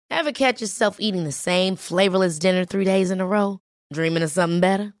Ever catch yourself eating the same flavorless dinner 3 days in a row? Dreaming of something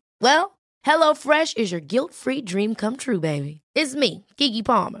better? Well, HelloFresh is your guilt-free dream come true, baby. It's me, Keke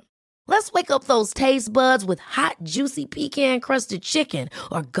Palmer. Let's wake up those taste buds with hot, juicy pecan-crusted chicken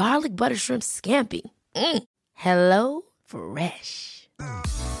or garlic butter shrimp scampi. Hello Fresh.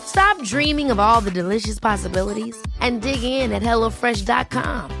 Stop dreaming of all the delicious possibilities and dig in at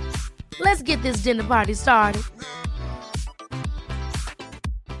HelloFresh.com. Let's get this dinner party started.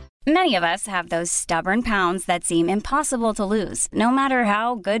 Many of us have those stubborn pounds that seem impossible to lose, no matter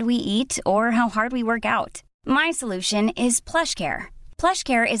how good we eat or how hard we work out. My solution is PlushCare.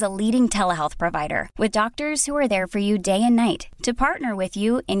 PlushCare is a leading telehealth provider with doctors who are there for you day and night to partner with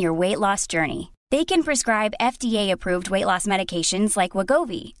you in your weight loss journey. They can prescribe FDA-approved weight loss medications like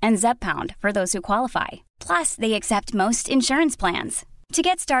Wegovy and Zepbound for those who qualify. Plus, they accept most insurance plans. To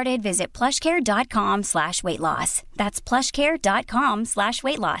get started, visit plushcare.com/weightloss. That's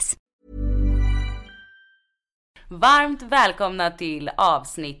plushcare.com/weightloss. Varmt välkomna till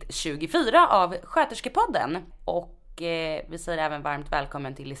avsnitt 24 av Sköterskepodden. Och vi säger även varmt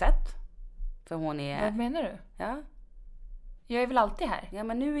välkommen till Lisette. För hon är... Vad menar du? Ja. Jag är väl alltid här. Ja,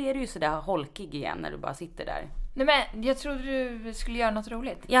 men nu är du ju sådär holkig igen när du bara sitter där. Nej, men jag trodde du skulle göra något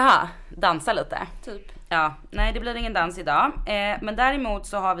roligt. Jaha, dansa lite. Typ. Ja, nej det blir ingen dans idag. Men däremot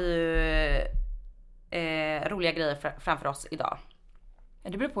så har vi ju roliga grejer framför oss idag.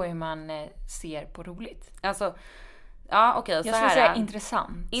 Det beror på hur man ser på roligt. Alltså, ja okej, så jag här. skulle säga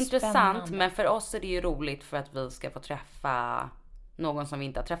intressant. Intressant, spännande. men för oss är det ju roligt för att vi ska få träffa någon som vi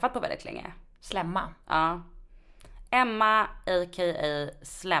inte har träffat på väldigt länge. Slemma. Ja. Emma, a.k.a.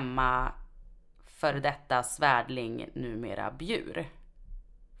 Slemma, för detta svärdling, numera Bjur.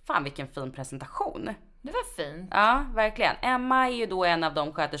 Fan vilken fin presentation. Det var fint. Ja, verkligen. Emma är ju då en av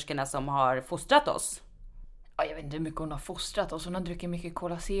de sköterskorna som har fostrat oss. Ja, jag vet inte hur mycket hon har fostrat oss. Hon har druckit mycket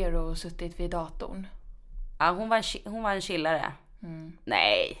Cola Zero och suttit vid datorn. Ja, hon var en chillare.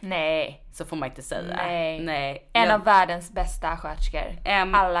 Nej, så får man inte säga. Nej. En av världens bästa sköterskor.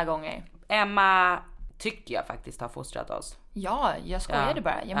 Alla gånger. Emma tycker jag faktiskt har fostrat oss. Ja, jag skojade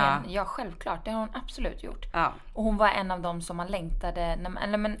bara. Ja, självklart. Det har hon absolut gjort. Ja. Och hon var en av dem som man längtade,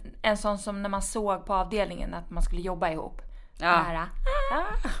 en sån som när man såg på avdelningen att man skulle jobba ihop. Ja.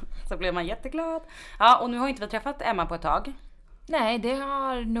 Så blev man jätteglad. Ja, och nu har inte vi träffat Emma på ett tag. Nej, det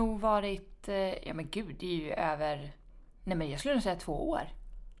har nog varit, ja men gud, det är ju över, nej men jag skulle nog säga 2 år.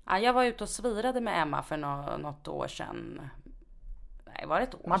 Ja, jag var ute och svirade med Emma för något år sedan. Nej, var det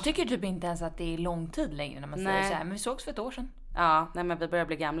ett år? Man tycker typ inte ens att det är lång tid längre när man säger så här, men vi sågs för 1 år sedan. Ja, nej men vi börjar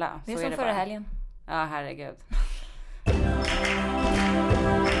bli gamla. Det är så som är förra helgen. Ja, herregud.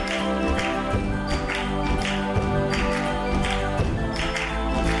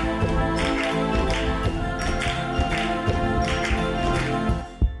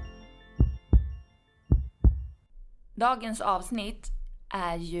 Dagens avsnitt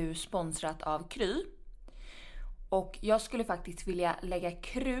är ju sponsrat av Kry. Och jag skulle faktiskt vilja lägga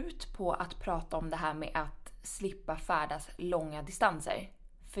krut på att prata om det här med att slippa färdas långa distanser.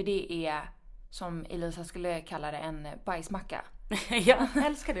 För det är, som Elisa skulle kalla det, en bajsmacka. Jag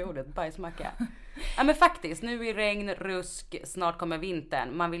älskar det ordet, bajsmacka. Ja men faktiskt, nu är regn, rusk, snart kommer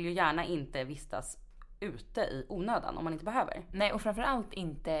vintern. Man vill ju gärna inte vistas ute i onödan om man inte behöver. Nej, och framförallt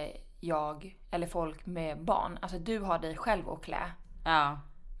inte jag eller folk med barn. Alltså du har dig själv att klä. Ja.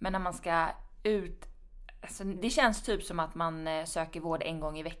 Men när man ska ut, alltså, det känns typ som att man söker vård 1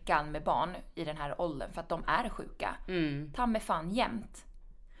 gång i veckan med barn i den här åldern. För att de är sjuka. Ta med fan jämt.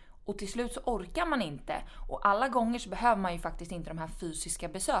 Och till slut så orkar man inte. Och alla gånger så behöver man ju faktiskt inte de här fysiska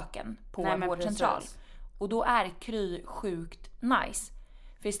besöken på en vårdcentral. Precis. Och då är Kry sjukt nice.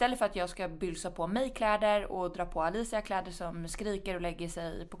 För istället för att jag ska bylsa på mig kläder och dra på Alicia kläder som skriker och lägger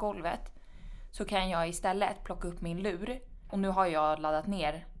sig på golvet, så kan jag istället plocka upp min lur. Och nu har jag laddat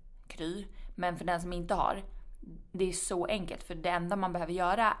ner Kry. Men för den som inte har, det är så enkelt. För det enda man behöver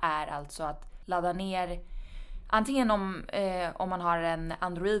göra är alltså att ladda ner. Antingen om man har en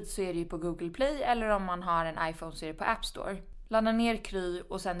Android så är det ju på Google Play. Eller om man har en iPhone så är det på App Store. Ladda ner Kry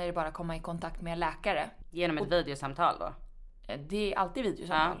och sen är det bara att komma i kontakt med en läkare. Genom ett videosamtal då? Det är alltid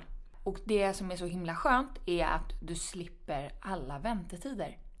videosamtal. Ja. Och det som är så himla skönt är att du slipper alla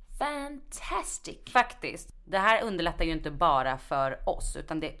väntetider. Fantastic! Faktiskt. Det här underlättar ju inte bara för oss,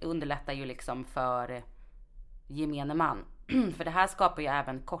 utan det underlättar ju liksom för gemene man. För det här skapar ju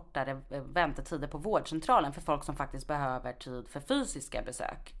även kortare väntetider på vårdcentralen för folk som faktiskt behöver tid för fysiska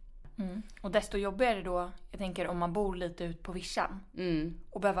besök. Och desto jobbigare då, jag tänker om man bor lite ut på vischan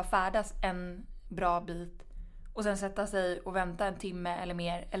och behöver färdas en bra bit och sen sätta sig och vänta 1 timme eller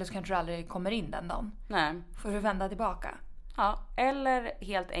mer, eller så kanske du aldrig kommer in den dagen. Nej. Får du vända tillbaka. Ja, eller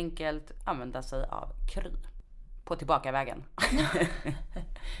helt enkelt använda sig av Kry på tillbakavägen.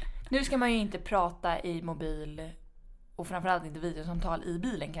 Nu ska man ju inte prata i mobil och framförallt inte videosamtal i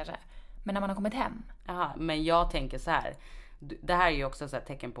bilen kanske. Men när man har kommit hem. Aha, men jag tänker så här. Det här är ju också ett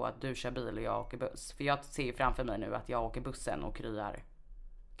tecken på att du kör bil och jag åker buss. För jag ser ju framför mig nu att jag åker bussen och kryar.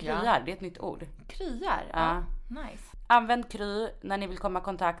 Kryar, det är ett nytt ord. Kryar? Ja. Nice. Använd Kry när ni vill komma i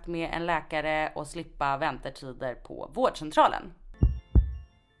kontakt med en läkare och slippa väntetider på vårdcentralen.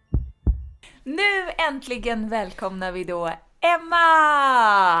 Nu äntligen välkomnar vi då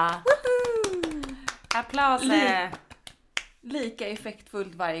Emma! Woho! Applaus! Lika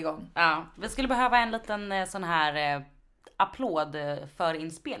effektfullt varje gång. Ja, vi skulle behöva en liten sån här applåd för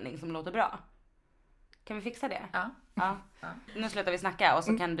inspelning som låter bra. Kan vi fixa det? Ja. Ja. Nu slutar vi snacka och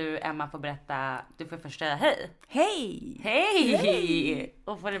så kan du, Emma, få berätta. Du får först säga hej. Hej! Hej!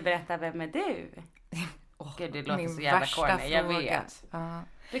 Och får du berätta, vem är du? Gud, det låter så jävla corny, jag vet.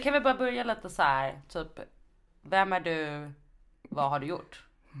 Du kan väl bara börja lite så här, typ, vem är du? Vad har du gjort?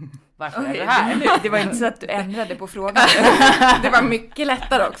 Varför är du här? Det var inte så att du ändrade på frågan. Det var mycket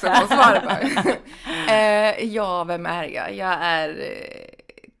lättare också att få svar på. Ja, vem är jag? Jag är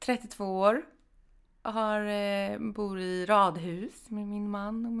 32 år. Bor i radhus med min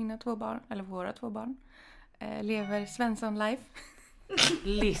man och mina 2 barn. Eller våra 2 barn. Lever Svensson life.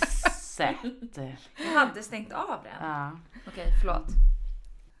 Lisset. Jag hade stängt av den. Ja. Okej, förlåt.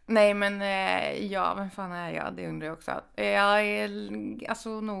 Nej, men ja, vem fan är jag? Det undrar jag också. Jag är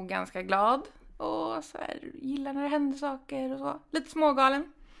alltså nog ganska glad. Och så här, gillar när det händer saker och så. Lite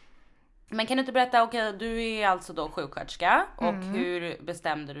smågalen. Men kan du inte berätta, okej, du är alltså då sjuksköterska. Och hur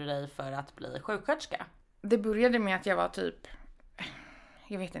bestämde du dig för att bli sjuksköterska? Det började med att jag var typ,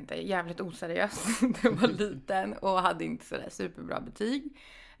 jag vet inte, jävligt oseriös. Jag var liten och hade inte sådär superbra betyg.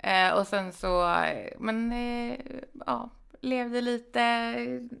 Och sen så, levde lite,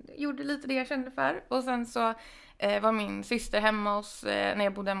 gjorde lite det jag kände för. Och sen så var min syster hemma hos, när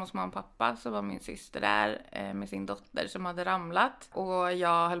jag bodde hemma hos mamma och pappa, så var min syster där med sin dotter som hade ramlat. Och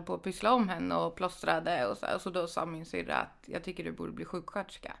jag höll på att pyssla om henne och plåstrade och så. Och så då sa min syrra att jag tycker du borde bli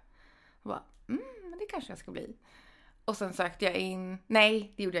sjuksköterska. Och bara, det kanske jag ska bli. Och sen sökte jag in,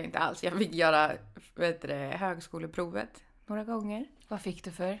 nej det gjorde jag inte alls. Jag fick göra högskoleprovet några gånger. Vad fick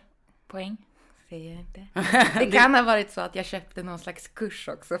du för poäng? Säger jag inte. Det kan ha varit så att jag köpte någon slags kurs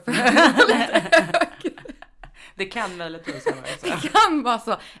också. För det kan möjligtvis ha varit så. Det kan vara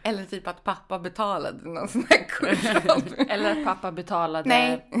så. Eller typ att pappa betalade någon sån här kurs. Eller att pappa betalade...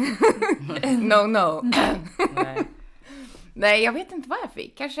 Nej. No. Nej, jag vet inte vad jag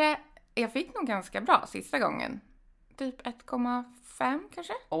fick. Kanske, jag fick nog ganska bra sista gången. Typ 1,5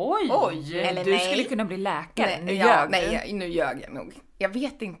 kanske. Oj! Eller du skulle kunna bli läkare. Nu ljög jag nog. Jag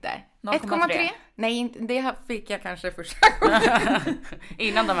vet inte. 1,3? Nej, inte, det fick jag kanske första gången.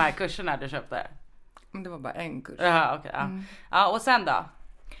 Innan de här kurserna du köpte? Det var bara en kurs. Ja, okej. Ja, och sen då?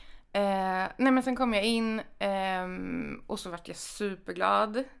 Nej, men sen kom jag in och så vart jag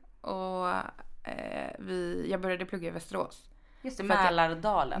superglad. Och jag började plugga i Västerås. Just det,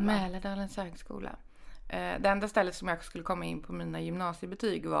 Mälardalen. Mälardalens högskola. Det enda stället som jag skulle komma in på mina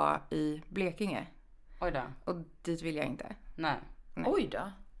gymnasiebetyg var i Blekinge. Oj då. Och dit vill jag inte. Nej. Oj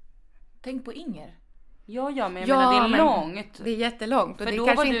då. Tänk på Inger. Ja, men jag menar det är långt. Det är jättelångt. Och för det då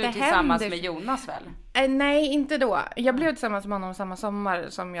kanske var du inte tillsammans händer. med Jonas väl? Nej, inte då. Jag blev tillsammans med honom samma sommar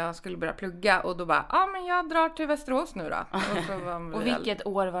som jag skulle börja plugga. Och då bara, men jag drar till Västerås nu då. Och, så var och vilket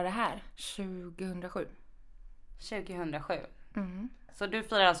år var det här? 2007. 2007. Så du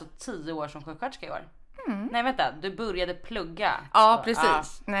firar alltså 10 år som sjuksköterska i år? Nej, vänta. Du började plugga. Ja, så,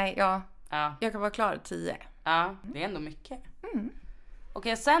 precis. Nej, ja. Jag kan vara klar 10. Ja, det är ändå mycket.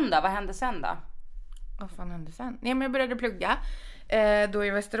 Okej, sen då? Vad hände sen då? Vad fan hände sen? Nej, men jag började plugga då i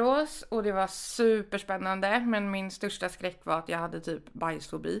Västerås. Och det var superspännande. Men min största skräck var att jag hade typ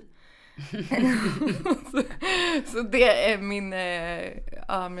bajsfobi. så det är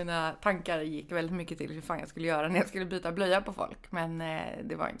mina tankar gick väldigt mycket till hur fan jag skulle göra när jag skulle byta blöja på folk. Men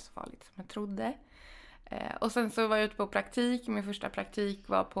det var inte så farligt som jag trodde. Och sen så var jag ute på praktik. Min första praktik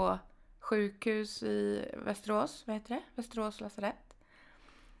var på sjukhus i Västerås. Vad heter det? Västerås lasarett.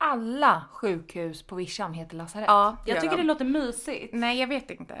 Alla sjukhus på Vischan heter lasarett. Ja, jag tycker det låter mysigt. Nej, jag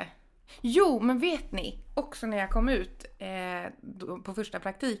vet inte. Jo, men vet ni? Också när jag kom ut på första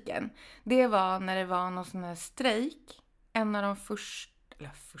praktiken. Det var när det var någon sån här strejk. En av de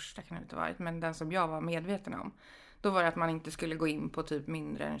första kan det inte ha varit. Men den som jag var medveten om. Då var det att man inte skulle gå in på typ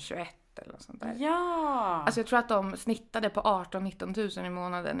mindre än 21 eller sånt där. Ja. Alltså jag tror att de snittade på 18-19 000 i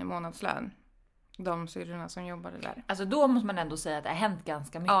månaden i månadslön. De syrrorna som jobbade där. Alltså då måste man ändå säga att det har hänt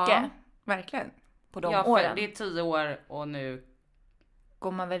ganska mycket. Ja, verkligen. på de Ja, för åren. det är 10 år och nu...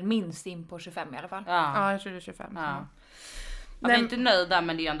 Går man väl minst in på 25 i alla fall. Ja, jag tror det är 25. Ja. Ja. Ja, vi är inte nöjda,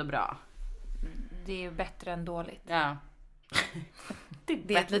 men det är ändå bra. Det är ju bättre än dåligt. Ja.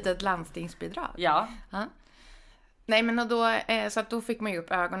 Det är ett litet landstingsbidrag. Ja. Ja. Nej, men och då, så att då fick man ju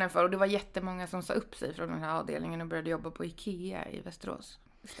upp ögonen för, och det var jättemånga som sa upp sig från den här avdelningen och började jobba på IKEA i Västerås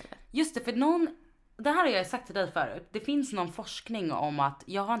istället. Just det, för det här har jag sagt till dig förut. Det finns någon forskning om att,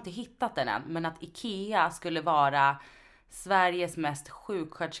 jag har inte hittat den än, men att IKEA skulle vara Sveriges mest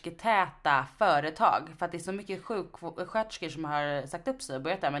sjukskötersketäta företag. För att det är så mycket sjuksköterskor som har sagt upp sig och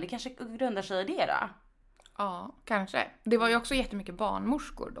börjat där. Men det kanske grundar sig i det då? Ja, kanske. Det var ju också jättemycket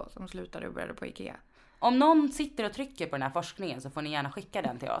barnmorskor då som slutade och började på IKEA. Om någon sitter och trycker på den här forskningen så får ni gärna skicka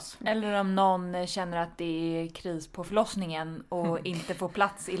den till oss. Eller om någon känner att det är kris på förlossningen och inte får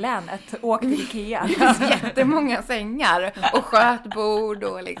plats i länet. Åk till IKEA. Det finns jättemånga sängar och skötbord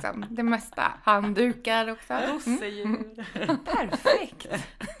och liksom det mesta. Handdukar också. Perfekt.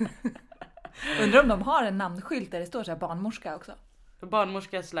 Undrar om de har en namnskylt där det står så här barnmorska också.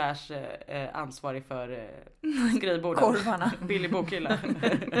 Barnmorska / ansvarig för skrivborden. Korvarna. Billig bokhylla.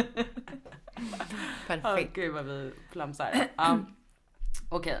 Perfekt. Gud vad vi flamsar.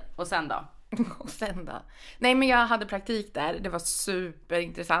 Okej, och sen då? Och sen då? Nej, men jag hade praktik där. Det var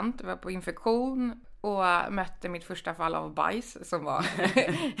superintressant. Det var på infektion och mötte mitt första fall av bajs som var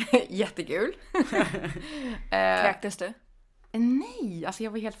jättekul. Kräktes du? Nej, alltså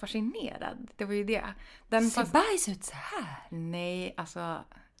jag var helt fascinerad. Det var ju det. Ser bajs ut så här? Nej, alltså...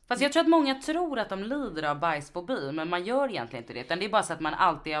 Fast jag tror att många tror att de lider av bajsfobi, men man gör egentligen inte det. Utan det är bara så att man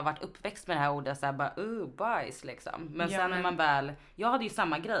alltid har varit uppväxt med det här ordet så här bara bajs liksom. Men Ja, sen men... när man väl, jag hade ju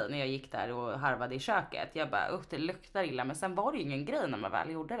samma grej när jag gick där och harvade i köket. Jag bara det luktar illa, men sen var det ju ingen grej när man väl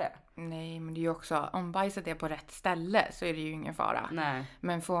gjorde det. Nej, men det är ju också, om bajset är på rätt ställe så är det ju ingen fara. Nej.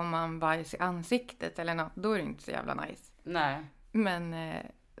 Men får man bajs i ansiktet eller något, då är det inte så jävla nice. Nej. Men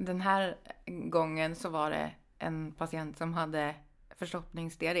den här gången så var det en patient som hade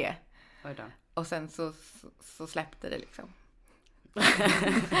förstoppningsdiarré. Oj då. Och sen så släppte det liksom.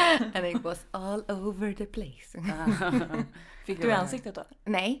 And it was all over the place. Fick du i ansiktet då?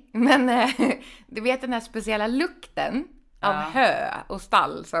 Nej, men du vet den här speciella lukten av hö och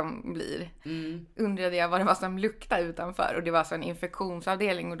stall som blir. Undrade jag vad det var som luktade utanför. Och det var så en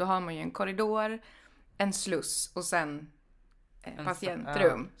infektionsavdelning och då har man ju en korridor, en sluss och sen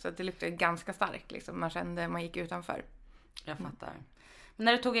patientrum. Så att det luktade ganska starkt liksom. Man kände man gick utanför. Jag fattar. Men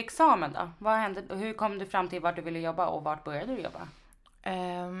när du tog examen då? Vad hände? Hur kom du fram till vart du ville jobba och vart började du jobba?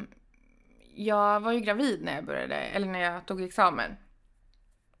 Jag var ju gravid när jag började, eller när jag tog examen.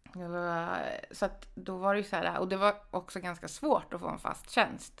 Så att då var det ju så här, och det var också ganska svårt att få en fast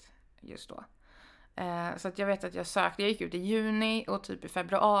tjänst just då. Så att jag vet att jag gick ut i juni och typ i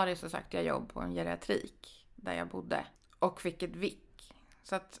februari så sökte jag jobb på en geriatrik där jag bodde. Och fick ett vick.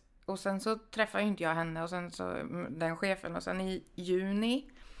 Så att, och sen så träffade inte jag henne och sen så den chefen och sen i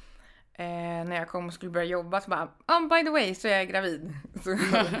juni när jag kom och skulle börja jobba så bara, by the way så är jag gravid. Så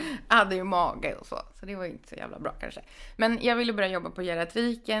jag hade ju mage och så det var ju inte så jävla bra kanske. Men jag ville börja jobba på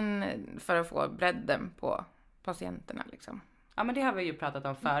geriatriken för att få bredden på patienterna liksom. Ja, men det har vi ju pratat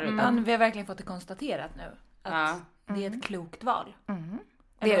om förut. Men vi har verkligen fått det konstaterat nu. Att det är ett klokt val.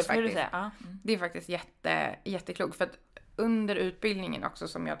 Det är det faktiskt. Ja. Det är faktiskt jätteklokt. För att under utbildningen också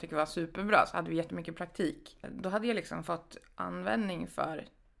som jag tycker var superbra så hade vi jättemycket praktik. Då hade jag liksom fått användning för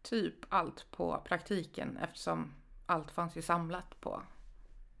typ allt på praktiken eftersom allt fanns ju samlat på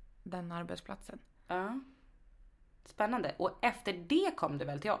den arbetsplatsen. Ja. Spännande. Och efter det kom du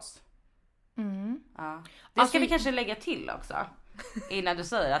väl till oss? Ja. Det ska vi kanske lägga till också. Innan du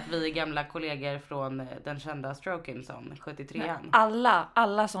säger att vi är gamla kollegor från den kända Strokinson, 73an.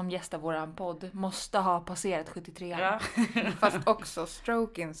 Alla som gästar våran podd måste ha passerat 73an. Ja. Fast också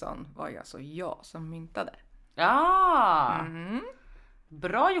Strokinson var ju alltså jag som myntade. Ja!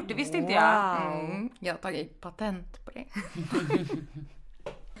 Bra gjort, det visste inte jag. Jag har tagit patent på det.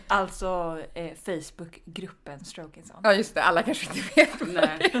 Alltså Facebook-gruppen Strokinson. Ja just det, alla kanske inte vet.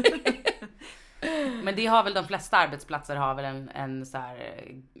 Nej. Men det har väl de flesta arbetsplatser har väl en så här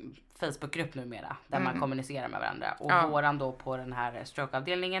Facebookgrupp numera där man kommunicerar med varandra. Och våran då på den här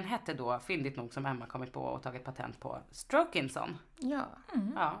strokeavdelningen hette då fyndigt nog som Emma kommit på och tagit patent på Strokinson. Ja.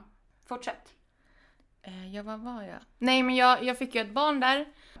 Ja, fortsätt. Ja, vad var jag? Nej, men jag fick ju ett barn där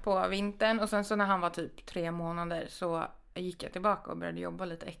på vintern och sen så när han var typ 3 månader så gick jag tillbaka och började jobba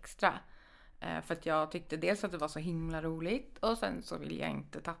lite extra. För att jag tyckte dels att det var så himla roligt och sen så ville jag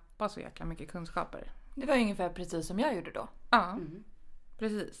inte tappa så jäkla mycket kunskaper. Det var ungefär precis som jag gjorde då. Ja,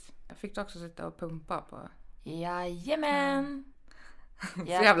 precis. Jag fick också sitta och pumpa på. Jajamän! Så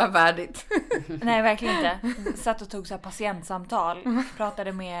jävla värdigt. Nej, verkligen inte. Satt och tog så här patientsamtal.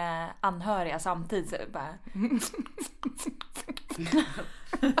 Pratade med anhöriga samtidigt. Så bara...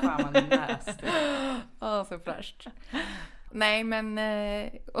 Fan vad näst. Så fräscht. Nej men,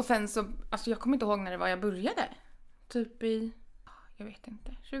 och sen så, alltså jag kommer inte ihåg när det var jag började. Typ i, jag vet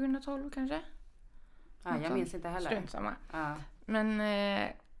inte, 2012 kanske? Ja, jag minns inte heller. Strunt samma. Ja. Men,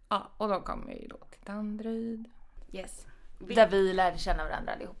 och då kom vi då till Danderyd. Yes. Där vi lärde känna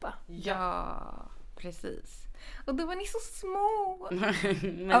varandra allihopa. Ja, precis. Och då var ni så små.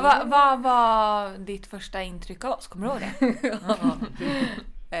 Vad var ditt första intryck av oss? Kommer du ihåg det?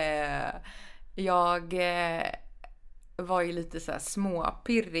 Jag var ju lite så här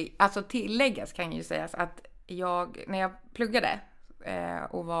småpirrig. Alltså tilläggas kan ju sägas att när jag pluggade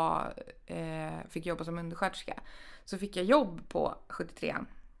och fick jobba som undersköterska, så fick jag jobb på 73an.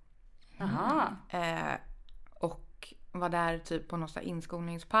 Aha. Och var där typ på något så här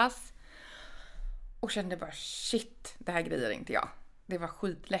inskolningspass. Och kände bara shit, det här grejer inte jag. Det var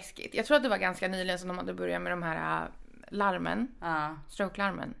skitläskigt. Jag tror att det var ganska nyligen som de hade börjat med de här larmen.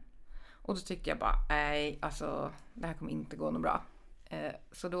 Stroke-larmen. Och då tyckte jag bara, nej, alltså det här kommer inte gå något bra.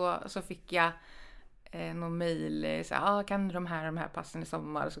 Så då så fick jag någon mejl, så kan du de här passen i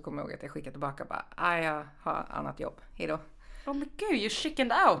sommar? Så kommer jag ihåg att jag skickade tillbaka bara, jag har annat jobb, hejdå. Men gud, you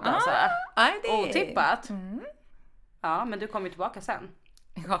chickened out alltså. Otippat. Ja, men du kom ju tillbaka sen.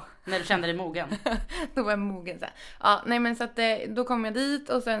 Ja. När du kände dig mogen. Då var jag mogen så här. Ja, nej men så att då kom jag dit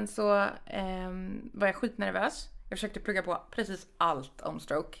och sen så var jag skitnervös. Jag försökte plugga på precis allt om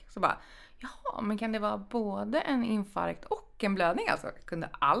stroke. Så bara, jaha, men kan det vara både en infarkt och en blödning? Alltså, jag kunde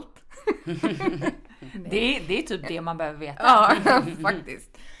allt. det är typ det man behöver veta. Ja,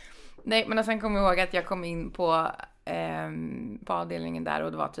 faktiskt. Nej, men sen kom jag ihåg att jag kom in på avdelningen där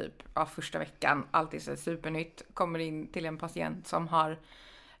och det var typ första veckan, alltid så supernytt. Kommer in till en patient som har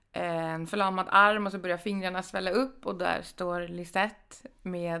en förlamad arm och så börjar fingrarna svälla upp och där står Lisette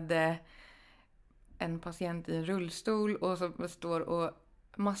med en patient i en rullstol och så står och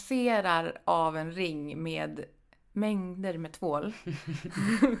masserar av en ring med mängder med tvål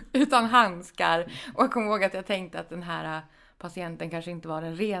utan handskar. Och jag kommer ihåg att jag tänkte att den här patienten kanske inte var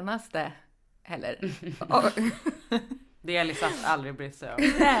den renaste heller. Det är Lisette aldrig brytt sig om.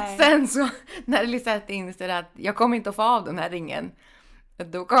 Sen så när Lisette inser att jag kommer inte att få av den här ringen,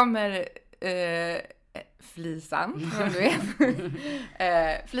 då kommer Flisan, som du vet.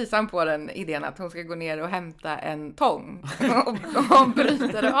 Flisan på den idén att hon ska gå ner och hämta en tång och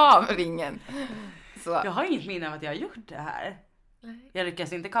bryter av ringen. Så. Jag har inget minne av att jag har gjort det här. Jag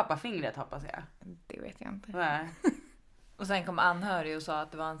lyckas inte kappa fingret, hoppas jag. Det vet jag inte. Nej. Och sen kom anhörig och sa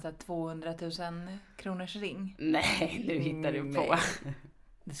att det var en så här 200 000 kronors ring. Nej, nu hittar du på.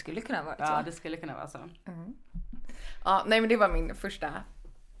 Det skulle kunna vara så. Ja, det skulle kunna vara så. Ja, nej men det var min första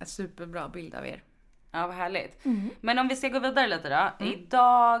superbra bild av er. Ja, vad härligt. Men om vi ska gå vidare lite då.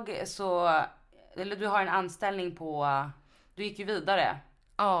 Idag så, eller du har en anställning på, du gick ju vidare.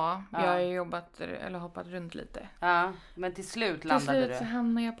 Ja, jag har ju hoppat runt lite. Ja, men till slut landade du. Till slut så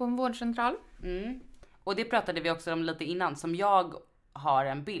hamnade jag på en vårdcentral. Och det pratade vi också om lite innan. Som jag har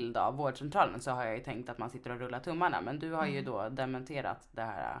en bild av vårdcentralen så har jag ju tänkt att man sitter och rullar tummarna. Men du har ju då dementerat det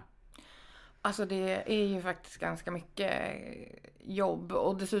här. Alltså det är ju faktiskt ganska mycket jobb.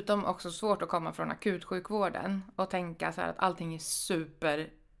 Och dessutom också svårt att komma från akutsjukvården. Och tänka så här att allting är super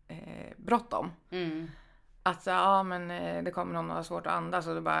bråttom. Att men det kommer någon och har svårt att andas.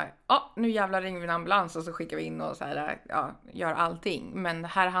 Och då bara, nu jävlar ringer vi en ambulans. Och så skickar vi in och så här, gör allting. Men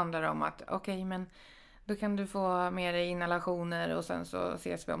här handlar det om att okej, men då kan du få med dig inhalationer. Och sen så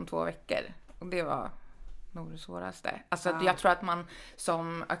ses vi om 2 veckor. Och det var nog det svåraste. Alltså att jag tror att man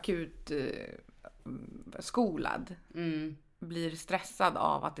som akut skolad blir stressad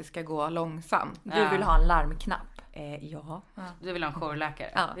av att det ska gå långsamt. Du vill ha en larmknapp. Ja. Du vill ha en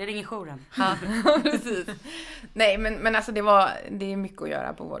jourläkare. Ja. Det ringer jouren. Ja, precis. Nej, men alltså det är mycket att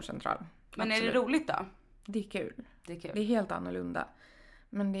göra på vårdcentral. Men absolut. är det roligt då? Det är kul. Det är kul. Det är helt annorlunda.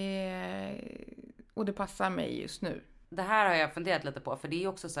 Men och det passar mig just nu. Det här har jag funderat lite på, för det är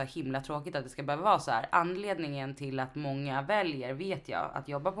också så här himla tråkigt att det ska behöva vara så här. Anledningen till att många väljer, vet jag, att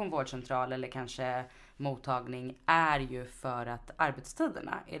jobba på en vårdcentral eller kanske mottagning är ju för att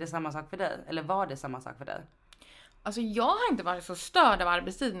arbetstiderna. Är det samma sak för dig? Eller var det samma sak för dig? Alltså jag har inte varit så störd av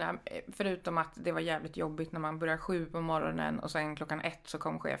arbetstiderna, förutom att det var jävligt jobbigt när man börjar 7 på morgonen och sen 1:00 så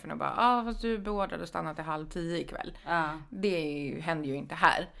kom chefen och bara fast du är beordrad att stanna till 9:30 ikväll. Det händer ju inte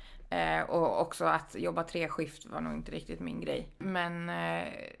här. Och också att jobba 3-skift var nog inte riktigt min grej.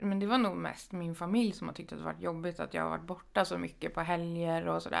 Men det var nog mest min familj som har tyckt att det varit jobbigt att jag har varit borta så mycket på helger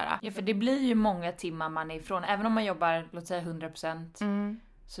och sådär. Ja, för det blir ju många timmar man är ifrån. Även om man jobbar, låt säga 100%.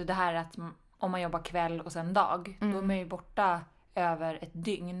 Så det här att om man jobbar kväll och sen dag, då är man ju borta över ett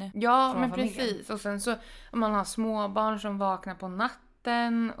dygn. Ja, men familjen. precis. Och sen så om man har småbarn som vaknar på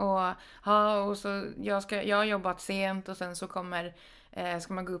natten och så jag har jobbat sent och sen så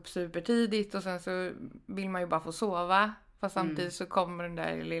ska man gå upp supertidigt och sen så vill man ju bara få sova. Fast samtidigt så kommer den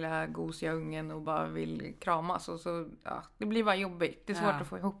där lilla gosiga ungen och bara vill kramas och så, ja, det blir bara jobbigt. Det är svårt att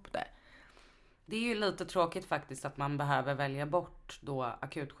få ihop det. Det är ju lite tråkigt faktiskt att man behöver välja bort då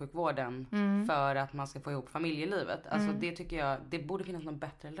akutsjukvården för att man ska få ihop familjelivet. Alltså det tycker jag, det borde finnas någon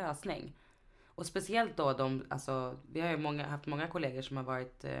bättre lösning. Och speciellt då vi har ju haft många kollegor som har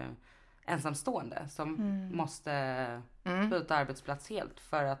varit ensamstående som måste byta arbetsplats helt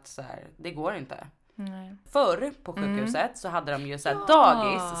för att så här, det går inte. Nej. Förr på sjukhuset så hade de ju så här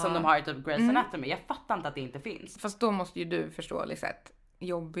dagis som de har i typ Grey's Anatomy. Jag fattar inte att det inte finns. Fast då måste ju du förstå Lisette,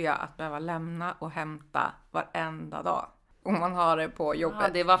 jobbiga att behöva lämna och hämta varenda dag. Om man har det på jobbet. Ja,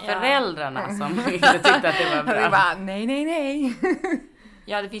 det var föräldrarna som inte tyckte att det var bra. Det bara, nej.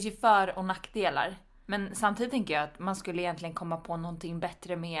 Ja, det finns ju för- och nackdelar. Men samtidigt tänker jag att man skulle egentligen komma på någonting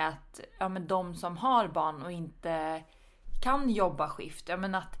bättre med att men de som har barn och inte kan jobba skift,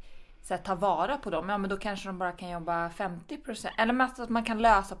 att så här, ta vara på dem, men då kanske de bara kan jobba 50%. Eller att man kan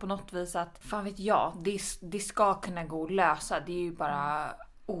lösa på något vis att, fan vet jag, det ska kunna gå att lösa. Det är ju bara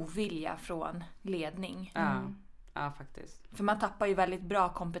ovilja från ledning. Ja, faktiskt. För man tappar ju väldigt bra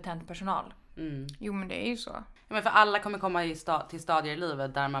kompetent personal. Jo, men det är ju så. Ja, men för alla kommer komma till stadier i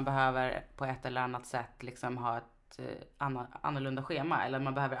livet där man behöver på ett eller annat sätt liksom ha ett annorlunda schema. Eller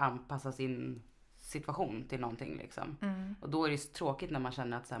man behöver anpassa sin situation till någonting liksom. Och då är det så tråkigt när man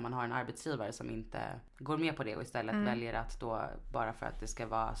känner att så här, man har en arbetsgivare som inte går med på det och istället väljer att då, bara för att det ska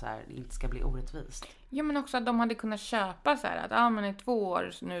vara så här, inte ska bli orättvist. Ja, men också att de hade kunnat köpa så här att men i 2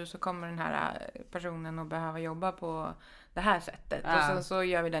 år nu så kommer den här personen att behöva jobba på det här sättet. Och sen så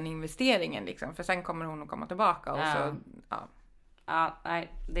gör vi den investeringen liksom. För sen kommer hon att komma tillbaka och så, Ja,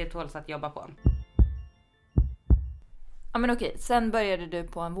 nej, det tåls att jobba på. Ja, men okej. Sen började du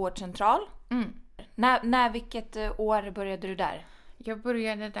på en vårdcentral. Vilket år började du där? Jag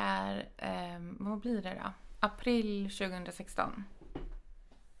började där, vad blir det då? April 2016.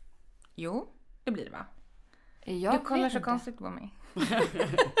 Jo, det blir det va? Du kollar så konstigt på mig.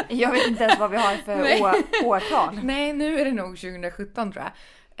 Jag vet inte ens vad vi har för årtal. Nej, nu är det nog 2017 tror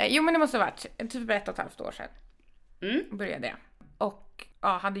jag. Jo, men det måste ha varit typ 1,5 år sedan. Började jag. Och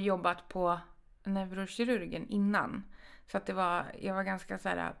hade jobbat på neurokirurgen innan. Så att jag var ganska så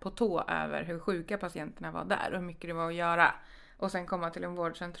här på tå över hur sjuka patienterna var där och hur mycket det var att göra. Och sen komma till en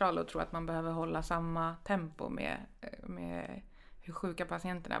vårdcentral och tro att man behöver hålla samma tempo med hur sjuka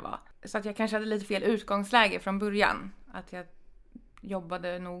patienterna var. Så att jag kanske hade lite fel utgångsläge från början. Att jag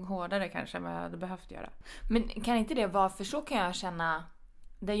jobbade nog hårdare kanske än vad jag hade behövt göra. Men kan inte det vara, för så kan jag känna,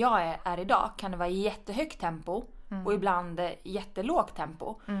 där jag är idag kan det vara jättehögt tempo. Och ibland jättelågt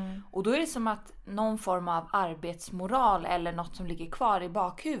tempo. Och då är det som att någon form av arbetsmoral eller något som ligger kvar i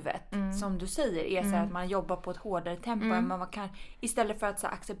bakhuvudet, som du säger, är så att man jobbar på ett hårdare tempo än man kan, istället för att så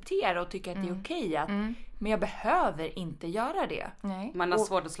acceptera och tycka att det är okej att men jag behöver inte göra det. Nej. Man har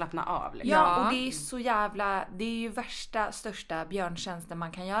svårt att slappna av liksom. Ja, och det är så jävla, det är ju största björntjänsten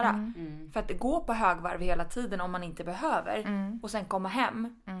man kan göra. För att gå på högvarv hela tiden om man inte behöver och sen komma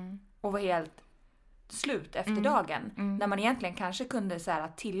hem och vara helt slut efter dagen. När man egentligen kanske kunde så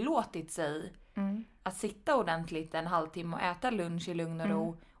här tillåtit sig att sitta ordentligt en halvtimme och äta lunch i lugn och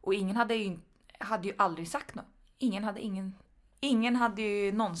ro. Och ingen hade ju aldrig sagt något. Ingen hade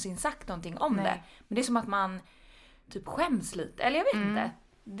ju någonsin sagt någonting om det. Men det är som att man typ skäms lite. Eller jag vet inte.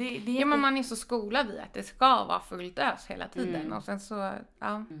 Ja, men man är så skolad i att det ska vara fullt ös hela tiden. Och sen så,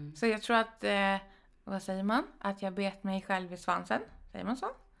 Så jag tror att, vad säger man? Att jag bet mig själv i svansen. Säger man så?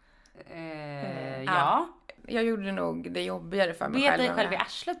 Ja. Jag gjorde nog det jobbigare för mig Vet själv. dig själv i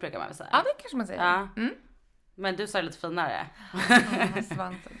arslet brukar man väl säga. Ja, det kanske man säger. Ja. Men du sa det lite finare.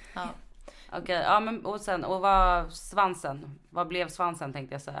 Svansen. Ja. Okej, ja men och vad svansen? Vad blev svansen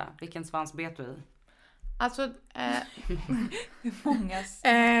tänkte jag säga? Vilken svans bet du i? Alltså, många.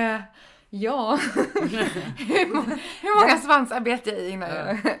 Ja. Hur många svansar bet jag i innan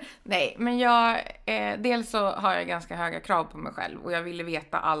jag... Nej, men dels så har jag ganska höga krav på mig själv. Och jag ville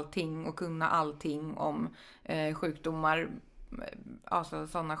veta allting och kunna allting om sjukdomar. Alltså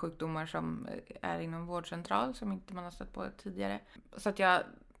sådana sjukdomar som är inom vårdcentral som inte man har stött på tidigare. Så att jag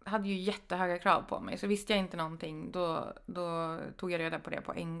hade ju jättehöga krav på mig. Så visste jag inte någonting, då tog jag reda på det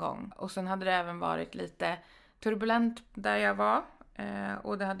på en gång. Och sen hade det även varit lite turbulent där jag var.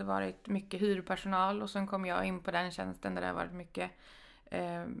 Och det hade varit mycket hyrpersonal. Och sen kom jag in på den tjänsten där det har varit mycket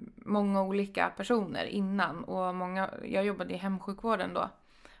många olika personer innan. Och jag jobbade i hemsjukvården då.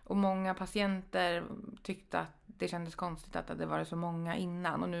 Och många patienter tyckte att det kändes konstigt att det var så många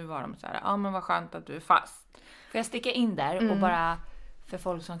innan. Och nu var de så här, ja men vad skönt att du är fast. Får jag sticka in där och bara för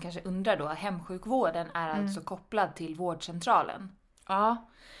folk som kanske undrar då. Hemsjukvården är alltså kopplad till vårdcentralen. Ja,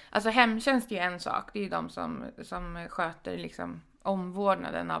 alltså hemtjänst är ju en sak. Det är ju de som sköter liksom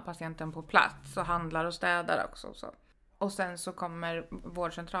omvårdnaden av patienten på plats. Och handlar och städar också. Så. Och sen så kommer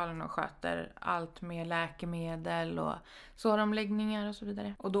vårdcentralen och sköter allt med läkemedel och såromläggningar och så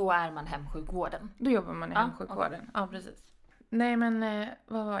vidare. Och då är man hemsjukvården. Då jobbar man i hemsjukvården. Okay. Ja, precis. Nej men,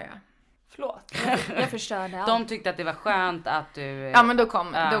 vad var jag? Förlåt, jag förstörde allt. De tyckte att det var skönt att du... Ja men då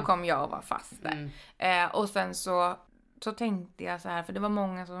kom jag och var fast där. Och sen så tänkte jag så här, för det var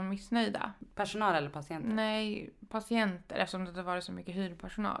många som var missnöjda. Personal eller patienter? Nej, patienter, eftersom det var så mycket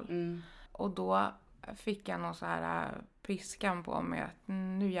hyrpersonal. Och då fick jag någon så här priskan på mig att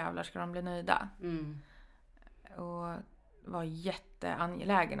nu jävlar ska de bli nöjda. Och var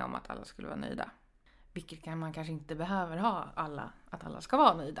jätteangelägen om att alla skulle vara nöjda. Vilket man kanske inte behöver ha att alla ska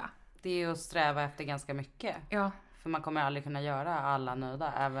vara nöjda. Det är ju att sträva efter ganska mycket. Ja. För man kommer aldrig kunna göra alla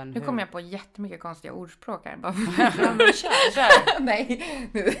nöjda. Även nu kommer jag på jättemycket konstiga ordspråk här. Ja, men kör. Nej.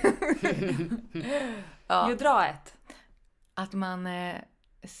 Ja. Nu dra ett. Att man...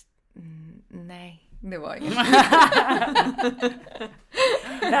 nej, det var inget.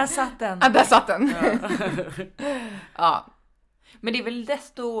 Där satt den. Ja, där satt den. Ja. Men det är väl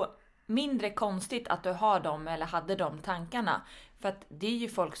desto mindre konstigt att du har dem eller hade de tankarna. För att det är ju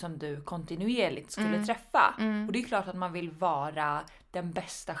folk som du kontinuerligt skulle träffa. Och det är klart att man vill vara den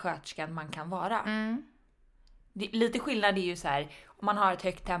bästa sköterskan man kan vara. Lite skillnad är ju så här, om man har ett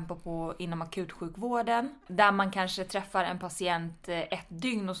högt tempo inom akutsjukvården. Där man kanske träffar en patient ett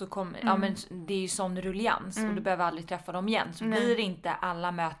dygn och så kommer, ja men det är ju sån rullians. Och du behöver aldrig träffa dem igen. Så blir inte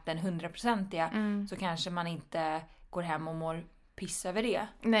alla möten 100% så kanske man inte går hem och mår piss över det.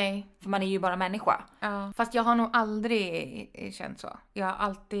 Nej. För man är ju bara människa. Ja. Fast jag har nog aldrig känt så. Jag har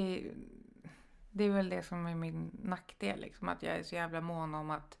alltid... Det är väl det som är min nackdel. Liksom, att jag är så jävla mån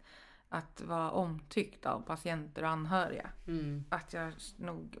om att vara omtyckt av patienter och anhöriga. Att jag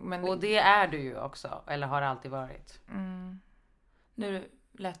nog... Men... Och det är du ju också. Eller har alltid varit. Nu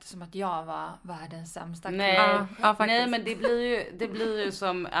lät det som att jag var världens sämsta. Nej, nej men det blir ju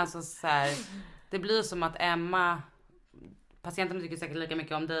som... Alltså så här, det blir som att Emma... Patienterna tycker säkert lika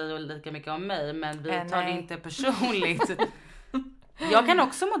mycket om dig och lika mycket om mig. Men vi tar det inte personligt. Jag kan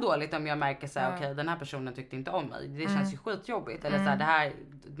också må dåligt om jag märker så här, okej, den här personen tyckte inte om mig. Det känns ju skitjobbigt. Eller så här, det här,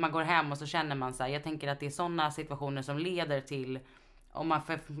 man går hem och så känner man så här. Jag tänker att det är sådana situationer som leder till... Om man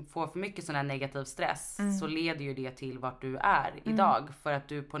får för mycket sån här negativ stress så leder ju det till vart du är idag. För att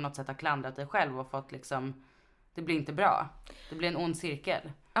du på något sätt har klandrat dig själv och fått liksom... Det blir inte bra. Det blir en ond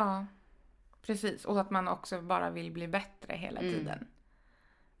cirkel. Ja. Precis, och att man också bara vill bli bättre hela tiden.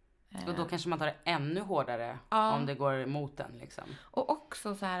 Och då kanske man tar det ännu hårdare om det går emot en liksom. Och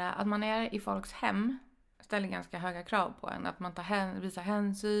också så här att man är i folks hem ställer ganska höga krav på en. Att man visar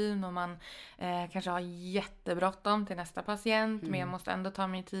hänsyn och man kanske har jättebråttom till nästa patient. Men jag måste ändå ta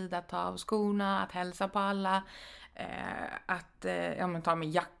mig tid att ta av skorna, att hälsa på alla. Att ta med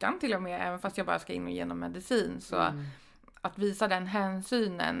jackan till och med, även fast jag bara ska in och ge någon medicin. Så att visa den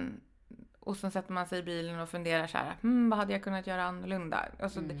hänsynen. Och sen sätter man sig i bilen och funderar så här, vad hade jag kunnat göra annorlunda?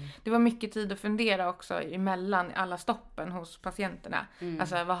 Alltså det var mycket tid att fundera också emellan alla stoppen hos patienterna.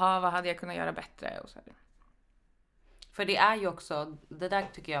 Alltså vad hade jag kunnat göra bättre? Och så här. För det är ju också, det där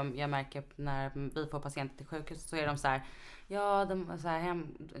tycker jag märker när vi får patienter till sjukhus, så är de så här, ja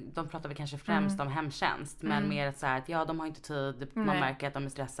de pratar väl kanske främst om hemtjänst, men mer så här att de har inte tid, man märker att de är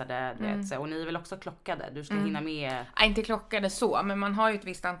stressade, vet, och ni är väl också klockade, du ska hinna med. Nej, inte klockade så, men man har ju ett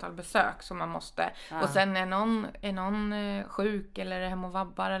visst antal besök som man måste, och sen är någon sjuk eller hem och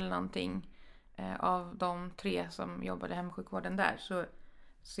vabbar eller någonting av de 3 som jobbade hemsjukvården där, så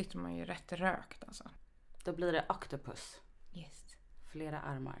sitter man ju rätt rökt alltså. Då blir det octopus. Yes. Flera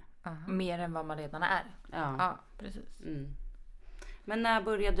armar. Mer än vad man redan är. Ja, precis. Men när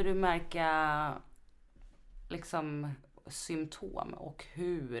började du märka liksom symptom och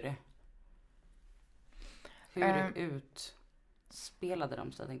hur utspelade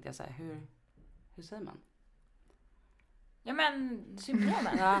de sig, tänkte jag säga. Hur säger man? Ja men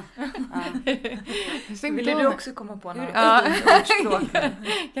symptomen. Symptomen. Vill du också komma på något?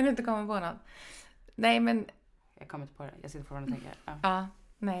 Kan du inte komma på något? Nej men... Jag kommer inte på det. Jag sitter fortfarande och tänker. Ja.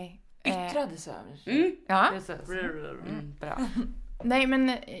 Nej. Yttrade sig över. Ja. Precis. Bra. Nej, men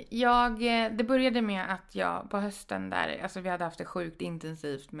det började med att jag på hösten där, alltså vi hade haft det sjukt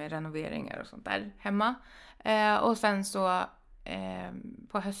intensivt med renoveringar och sånt där hemma. Och sen så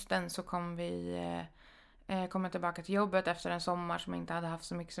på hösten så kom jag tillbaka till jobbet efter en sommar som inte hade haft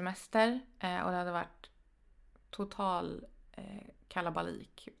så mycket semester. Och det hade varit total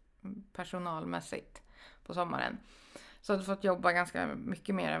kalabalik personalmässigt på sommaren. Så jag hade fått jobba ganska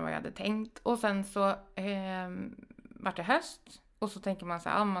mycket mer än vad jag hade tänkt. Och sen så var det höst. Och så tänker man så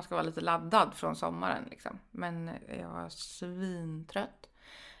här, man ska vara lite laddad från sommaren liksom. Men jag var svintrött.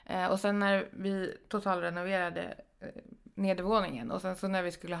 Och sen när vi totalrenoverade nedervåningen. Och sen så när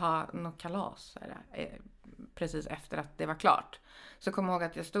vi skulle ha något kalas precis efter att det var klart. Så kom jag ihåg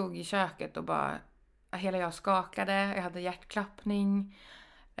att jag stod i köket och bara, hela jag skakade. Jag hade hjärtklappning.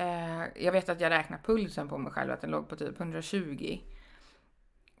 Jag vet att jag räknade pulsen på mig själv, att den låg på typ 120.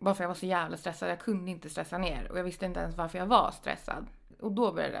 Bara för jag var så jävla stressad. Jag kunde inte stressa ner. Och jag visste inte ens varför jag var stressad. Och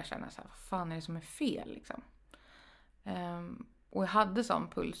då började jag känna så här, vad fan är det som är fel liksom. Och jag hade sån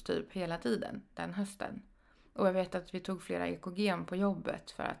puls typ hela tiden den hösten. Och jag vet att vi tog flera EKG på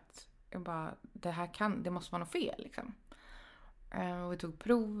jobbet för att jag bara, det måste vara något fel liksom. Och vi tog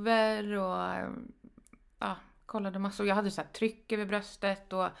prover och kollade massor. Jag hade så här tryck över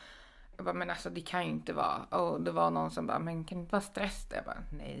bröstet och jag bara, men alltså det kan ju inte vara. Och det var någon som bara, men kan det inte vara stress? Jag bara,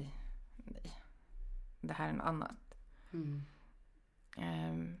 nej. Det här är något annat.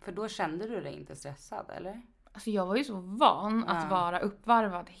 För då kände du dig inte stressad, eller? Alltså jag var ju så van att vara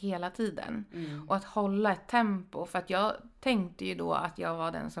uppvarvad hela tiden. Och att hålla ett tempo. För att jag tänkte ju då att jag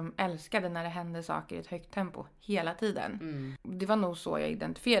var den som älskade när det hände saker i ett högt tempo hela tiden. Det var nog så jag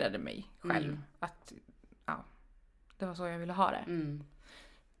identifierade mig själv. Att det var så jag ville ha det.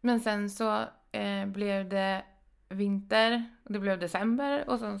 Men sen så blev det vinter. Och det blev december.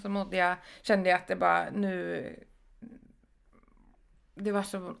 Och sen så kände jag att det bara nu... Det var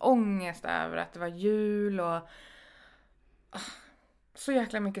så ångest över att det var jul. Och så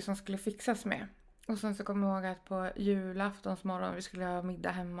jäkla mycket som skulle fixas med. Och sen så kom jag ihåg att på julaftonsmorgon vi skulle ha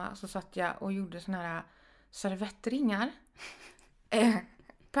middag hemma. Så satt jag och gjorde såna här servettringar.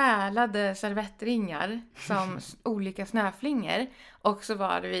 Pärlade servettringar som olika snöflingor. Och så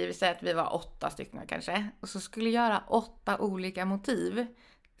var det vi säger att vi var 8 stycken kanske. Och så skulle jag göra 8 olika motiv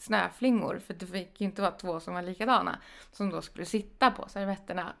snöflingor. För det fick ju inte vara 2 som var likadana. Som då skulle sitta på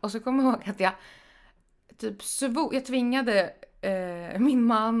servetterna. Och så kommer jag ihåg att jag jag tvingade min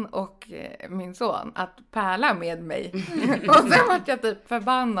man och min son att pärla med mig. Och sen var jag typ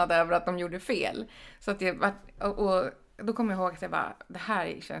förbannad över att de gjorde fel. Så att och då kommer jag ihåg att jag bara, det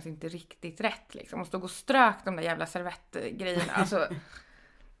här känns inte riktigt rätt liksom. Och stod och strök de där jävla servettgrejerna. Alltså,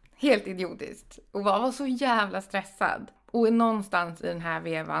 helt idiotiskt. Och var så jävla stressad. Och någonstans i den här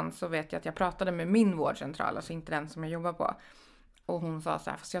vevan så vet jag att jag pratade med min vårdcentral. Alltså inte den som jag jobbar på. Och hon sa så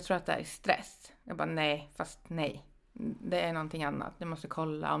här, fast jag tror att det är stress. Jag bara, nej. Det är någonting annat. Du måste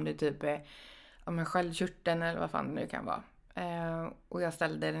kolla om det typ är en sköldkörteln eller vad fan det nu kan vara. Och jag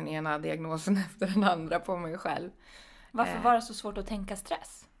ställde den ena diagnosen efter den andra på mig själv. Varför var det så svårt att tänka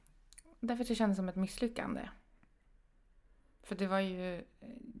stress? Därför att det kändes som ett misslyckande. För det var ju...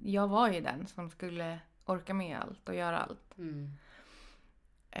 Jag var ju den som skulle orka med allt och göra allt.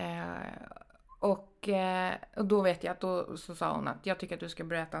 Och då vet jag att då så sa hon att jag tycker att du ska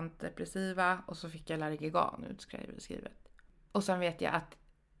börja äta antidepressiva. Och så fick jag Largigan utskrivet. Och sen vet jag att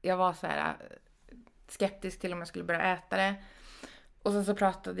jag var så här skeptisk till om jag skulle börja äta det. Och sen så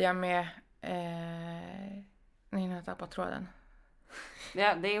pratade jag med... Nej, nu har jag tappat tråden.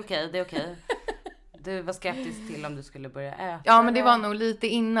 Ja, det är okej. Du var skeptisk till om du skulle börja äta. Ja, men det var nog lite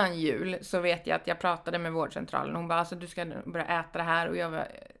innan jul. Så vet jag att jag pratade med vårdcentralen. Hon bara, alltså du ska börja äta det här. Och jag var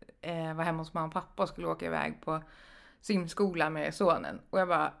hemma hos mamma och pappa och skulle åka iväg på simskola med sonen. Och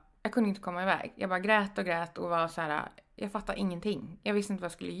jag kunde inte komma iväg. Jag bara grät och var så här, jag fattade ingenting. Jag visste inte vad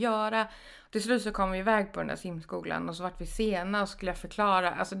jag skulle göra. Till slut så kom vi iväg på den där simskolan. Och så vart vi sena och skulle jag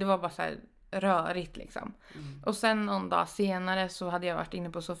förklara. Alltså det var bara så här rörigt liksom. Och sen någon dag senare så hade jag varit inne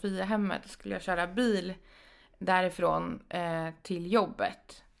på Sofiahemmet. Skulle jag köra bil därifrån till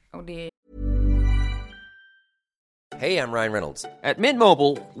jobbet. Och det... Hey, I'm Ryan Reynolds. At Mint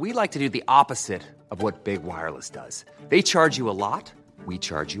Mobile, we like to do the opposite of what Big Wireless does. They charge you a lot. We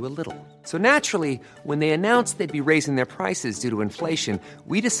charge you a little. So naturally, when they announced they'd be raising their prices due to inflation,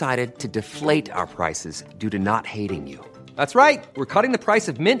 we decided to deflate our prices due to not hating you. That's right. We're cutting the price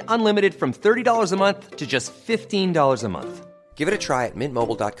of Mint Unlimited from $30 a month to just $15 a month. Give it a try at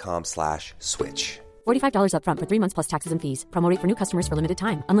mintmobile.com/switch. $45 up front for 3 months plus taxes and fees. Promo rate for new customers for limited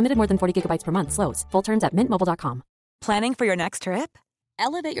time. Unlimited more than 40 gigabytes per month slows. Full terms at mintmobile.com. Planning for your next trip?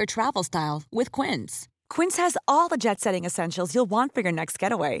 Elevate your travel style with Quince. Quince has all the jet-setting essentials you'll want for your next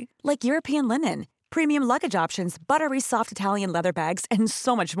getaway, like European linen, premium luggage options, buttery soft Italian leather bags, and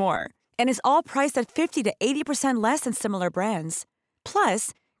so much more. And is all priced at 50 to 80% less than similar brands.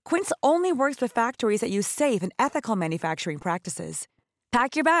 Plus, Quince only works with factories that use safe and ethical manufacturing practices.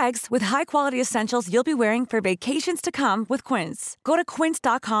 Pack your bags with high-quality essentials you'll be wearing for vacations to come with Quince. Go to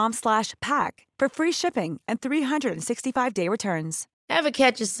quince.com/pack for free shipping and 365-day returns. Ever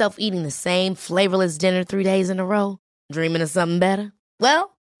catch yourself eating the same flavorless dinner 3 days in a row? Dreaming of something better?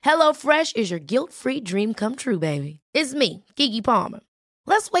 Well, HelloFresh is your guilt-free dream come true, baby. It's me, Keke Palmer.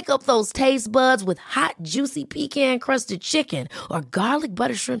 Let's wake up those taste buds with hot, juicy pecan-crusted chicken or garlic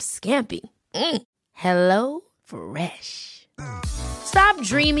butter shrimp scampi. Hello Fresh. Stop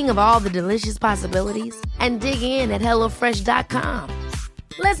dreaming of all the delicious possibilities and dig in at HelloFresh.com.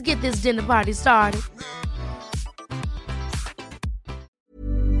 Let's get this dinner party started.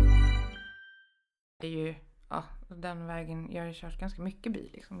 Det är ju, den vägen, jag har kört ganska mycket bil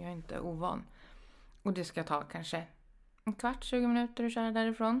liksom, jag är inte ovan. Och det ska ta kanske en kvart, 20 minuter att köra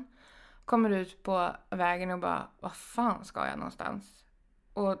därifrån. Kommer ut på vägen och bara, vad fan ska jag någonstans?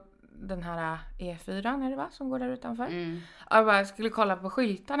 Och den här E4 är det, va, som går där utanför. Jag bara skulle kolla på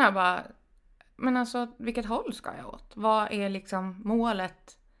skyltarna, bara, men alltså vilket håll ska jag åt? Vad är liksom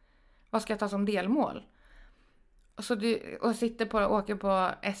målet? Vad ska jag ta som delmål? Och åker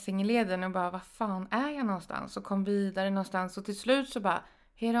på Essingeleden och bara, vad fan är jag någonstans? Och kom vidare någonstans och till slut så bara,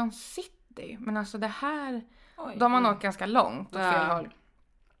 Heron City. Men alltså det här, de har åkt ganska långt åt fel håll.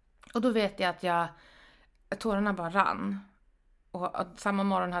 Och då vet jag att tårarna bara rann. Och samma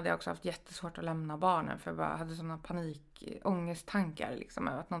morgon hade jag också haft jättesvårt att lämna barnen, för jag bara hade sådana ångesttankar liksom,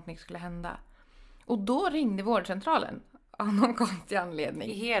 över att någonting skulle hända. Och då ringde vårdcentralen av någon konstig anledning.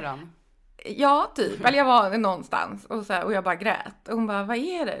 I Heron? Ja, typ. Eller jag var någonstans och jag bara grät. Och hon bara, vad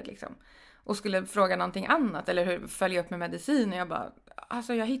är det liksom? Och skulle fråga någonting annat eller följa upp med medicin. Och jag bara,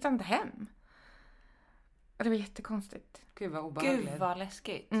 alltså jag hittar inte hem. Och det var jättekonstigt. Gud vad obehagligt. Gud vad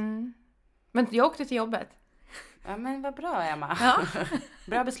läskigt. Men jag åkte till jobbet. Ja, men vad bra, Emma. Ja.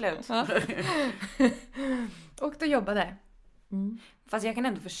 Bra beslut. Ja. Åkte och jobbade. Fast jag kan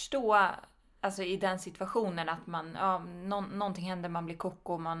ändå förstå, alltså i den situationen att man, någonting händer, man blir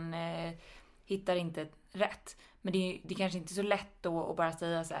koko, man hittar inte rätt. Men det är kanske inte så lätt då att bara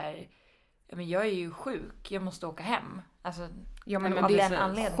säga så här, men jag är ju sjuk, jag måste åka hem. Alltså, ja, men av det den är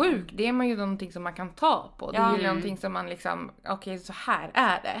anledningen. Sjuk, det är man ju någonting som man kan ta på. Det är ju någonting som man liksom, okej, så här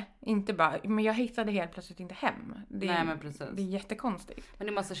är det. Inte bara, men jag hittade helt plötsligt inte hem. Nej, men precis. Det är jättekonstigt. Men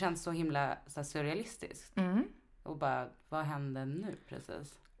det måste kännas så himla så här, surrealistiskt. Och bara, vad händer nu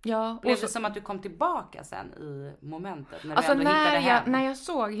precis? Ja, blev det som att du kom tillbaka sen i momentet? När alltså du ändå hittade hem? när jag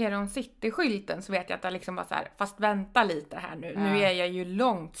såg Heron City-skylten så vet jag att jag liksom var så här, fast vänta lite här nu. Nu är jag ju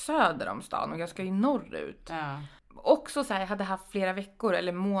långt söder om stan och jag ska ju norrut. Ja. Också så här, jag hade haft flera veckor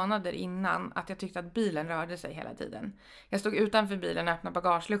eller månader innan att jag tyckte att bilen rörde sig hela tiden. Jag stod utanför bilen och öppnade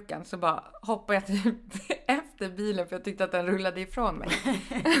bagageluckan, så bara hoppade jag typ efter bilen för jag tyckte att den rullade ifrån mig.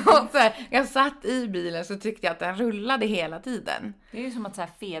 Och så här, jag satt i bilen så tyckte jag att den rullade hela tiden. Det är ju som att så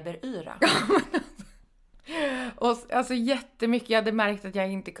här feberyra. Och alltså jättemycket, jag hade märkt att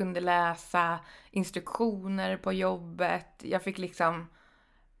jag inte kunde läsa instruktioner på jobbet. Jag fick liksom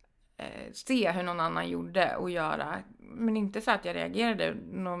se hur någon annan gjorde och göra. Men inte så att jag reagerade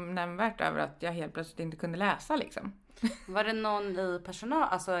nämnvärt över att jag helt plötsligt inte kunde läsa liksom. Var det någon i personal,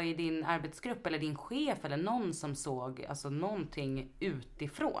 alltså i din arbetsgrupp eller din chef eller någon som såg alltså någonting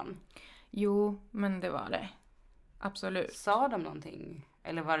utifrån? Jo, men det var det. Absolut. Sa de någonting?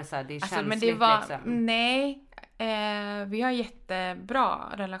 Eller var det så här, det är känsligt men det var, liksom? Nej, vi har jättebra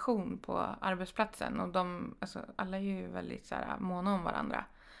relation på arbetsplatsen. Och alla är ju väldigt så här, måna om varandra.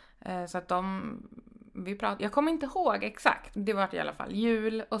 Så att vi pratade, jag kommer inte ihåg exakt. Det var i alla fall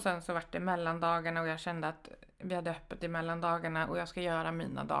jul och sen så var det mellandagarna och jag kände att vi hade öppet i mellandagarna och jag ska göra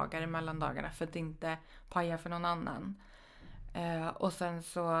mina dagar i mellandagarna för att inte paja för någon annan. Och sen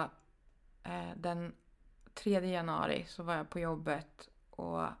så den 3 januari så var jag på jobbet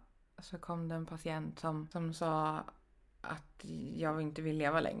och så kom det en patient som sa att jag inte vill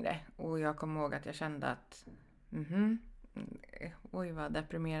leva längre. Och jag kommer ihåg att jag kände att oj vad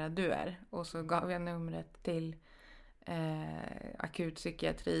deprimerad du är. Och så gav jag numret till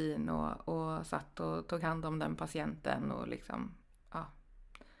akutpsykiatrin och satt och tog hand om den patienten och liksom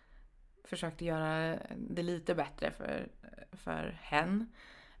försökte göra det lite bättre för hen.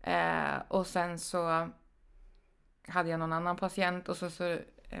 Och sen så hade jag någon annan patient och så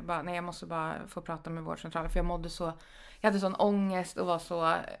bara, nej jag måste bara få prata med vårdcentralen för jag hade sån ångest och var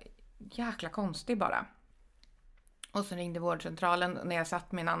så jäkla konstig bara. Och så ringde vårdcentralen när jag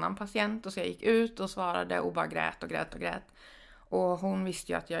satt med en annan patient. Och så jag gick ut och svarade och bara grät. Och hon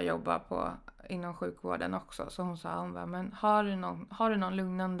visste ju att jag jobbar inom sjukvården också. Så hon sa, men har du någon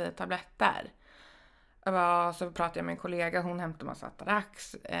lugnande tablett där? Så pratade jag med en kollega, hon hämtade massa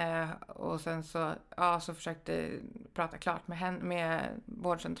Atarax. Och sen så försökte prata klart med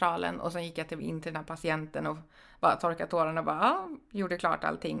vårdcentralen. Och sen gick jag in till den här patienten och bara torkade tårarna och gjorde klart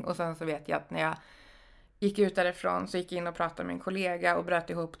allting. Och sen så vet jag att när jag gick ut därifrån så gick jag in och pratade med en kollega och bröt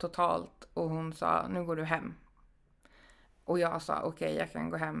ihop totalt. Och hon sa, nu går du hem. Och jag sa, okej, jag kan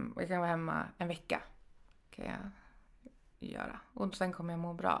vara hemma en vecka. Kan jag göra. Och sen kommer jag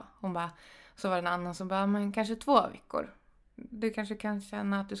må bra. Så var det en annan som bara, men kanske 2 veckor. Du kanske kan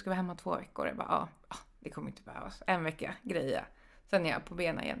känna att du ska vara hemma 2 veckor. Jag bara, det kommer inte behövas. 1 vecka, greja. Sen är jag på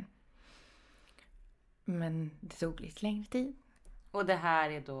benen igen. Men det tog lite längre tid. Och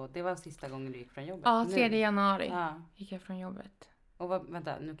det var sista gången du gick från jobbet? Ja, 3 januari gick jag från jobbet. Och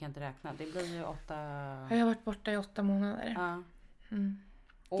vänta, nu kan jag inte räkna. Det blir ju 8... Jag har varit borta i 8 månader. Ja.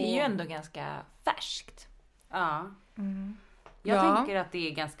 Det är ju ändå ganska färskt. Ja. Mm. Jag tänker att det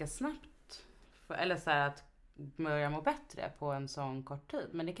är ganska snabbt. Eller så här att börja må bättre på en sån kort tid.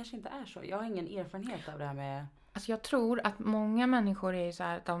 Men det kanske inte är så. Jag har ingen erfarenhet av det här med... Alltså jag tror att många människor är så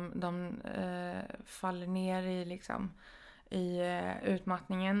här att de faller ner i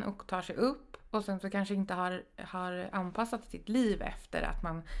utmattningen och tar sig upp. Och sen så kanske inte har anpassat sitt liv efter att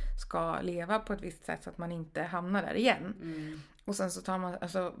man ska leva på ett visst sätt så att man inte hamnar där igen. Mm. Och sen så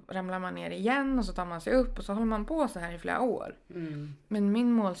ramlar man ner igen och så tar man sig upp och så håller man på så här i flera år. Mm. Men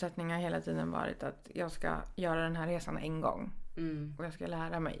min målsättning har hela tiden varit att jag ska göra den här resan en gång. Mm. Och jag ska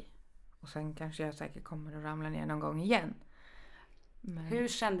lära mig. Och sen kanske jag säkert kommer att ramla ner någon gång igen. Men... Hur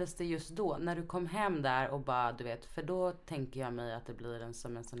kändes det just då när du kom hem där och bara, du vet, för då tänker jag mig att det blir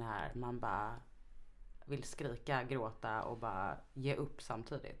som en sån här, man bara vill skrika, gråta och bara ge upp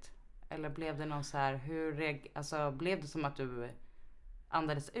samtidigt. Eller blev det någon så här, blev det som att du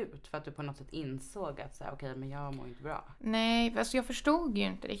andades ut för att du på något sätt insåg att okej, men jag mår inte bra? Nej, alltså jag förstod ju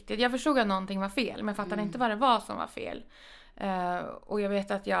inte riktigt. Jag förstod att någonting var fel, men jag fattade inte vad det var som var fel. Och jag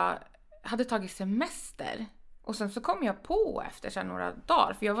vet att jag hade tagit semester. Och sen så kom jag på efter några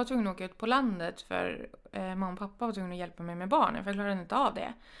dagar. För jag var tvungen att åka ut på landet för mamma och pappa var tvungna att hjälpa mig med barnen. För jag klarade inte av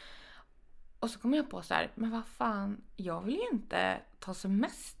det. Och så kom jag på så här, men vad fan, jag vill ju inte ta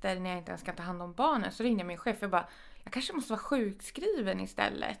semester när jag inte ens ska ta hand om barnen. Så ringde min chef och bara, jag kanske måste vara sjukskriven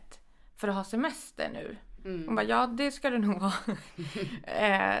istället för att ha semester nu. Hon bara, ja det ska du nog ha.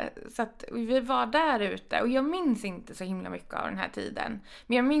 Så att vi var där ute och jag minns inte så himla mycket av den här tiden.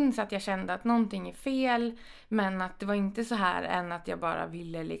 Men jag minns att jag kände att någonting är fel, men att det var inte så här än att jag bara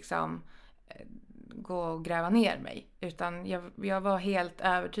ville gå och gräva ner mig. Utan jag var helt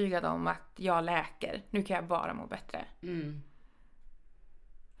övertygad om att jag läker. Nu kan jag bara må bättre. Mm.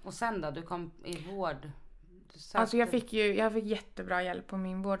 Och sen då, du kom i vård? Alltså jag fick jättebra hjälp på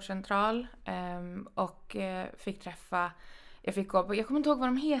min vårdcentral. Och fick träffa... Jag kommer inte ihåg vad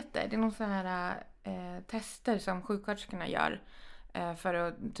de heter. Det är någon sån här tester som sjuksköterskorna gör. För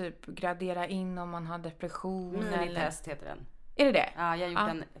att typ gradera in om man har depression. Minitest heter den. Är det det? Ja, jag har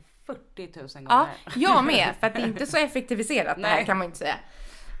gjort den 40 000 gånger. Ja, jag med. För att det är inte så effektiviserat det här kan man inte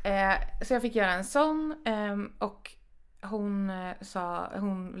säga. Så jag fick göra en sån. Och hon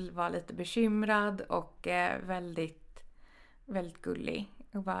var lite bekymrad och väldigt, väldigt gullig.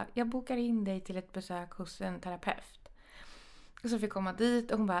 Och bara, jag bokar in dig till ett besök hos en terapeut. Och så fick jag komma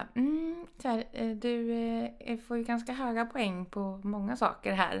dit och hon bara, du får ju ganska höga poäng på många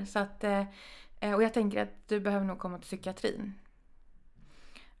saker här. Så att, och jag tänker att du behöver nog komma till psykiatrin.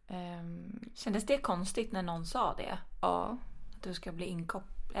 Kändes det konstigt när någon sa det? Ja. Att du ska bli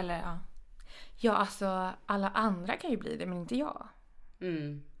inkopplad, eller ja. Ja, alltså alla andra kan ju bli det, men inte jag.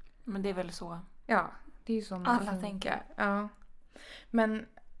 Mm. Men det är väl så. Ja, det är ju så alla tänker. Ja. Men,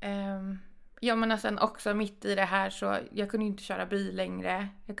 men sen också mitt i det här så, jag kunde inte köra bil längre.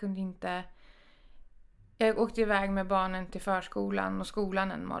 Jag åkte iväg med barnen till förskolan och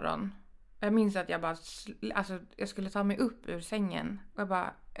skolan en morgon. Jag minns att jag skulle ta mig upp ur sängen. Och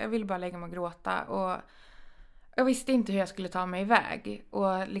jag ville bara lägga mig och gråta. Och jag visste inte hur jag skulle ta mig iväg. Och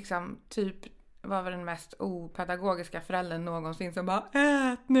var väl den mest opedagogiska föräldern någonsin som bara,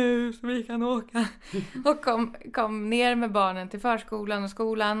 ät nu så vi kan åka. Och kom ner med barnen till förskolan och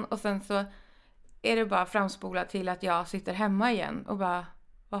skolan. Och sen så är det bara framspolat till att jag sitter hemma igen. Och bara,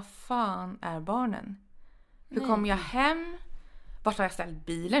 vad fan är barnen? Hur kom jag hem? Vart har jag ställt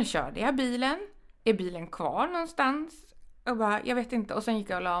bilen? Körde jag bilen? Är bilen kvar någonstans? Och bara, jag vet inte. Och sen gick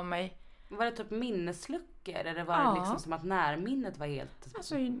jag och la mig. Var det typ minnesluckor? Eller var det liksom som att närminnet var helt...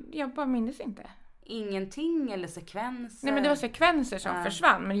 Alltså, jag bara minns inte. ingenting eller sekvenser? Nej, men det var sekvenser som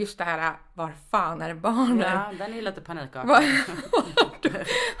försvann. Men just det här, var fan är barnen? Ja, den är lite panikartad.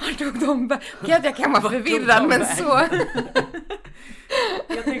 Har tog de jag kan vara förvirrad, men så.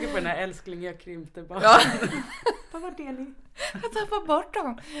 Jag tänker på den här älsklingen jag krympte bara. Ja. Vad var det ni? Jag tappade bort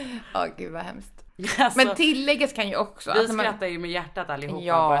dem. Gud vad hemskt. Alltså, men tilläggas kan ju också. Vi skrattar ju med hjärtat allihopa.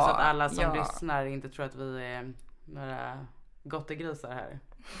 Ja, bara så att alla som lyssnar inte tror att vi är några gottegrisar här.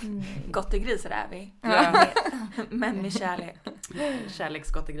 Gottegrisar är vi. Ja. Men med kärlek.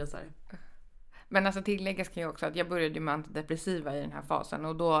 Kärleksgottegrisar. Men alltså tilläggas kan ju också att jag började med antidepressiva i den här fasen.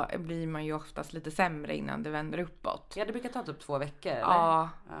 Och då blir man ju oftast lite sämre innan det vänder uppåt. Ja, det brukar ta typ 2 veckor. Eller? Ja.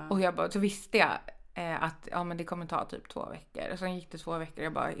 Och jag bara, så visste jag att men det kommer ta typ 2 veckor. Och sen gick det 2 veckor.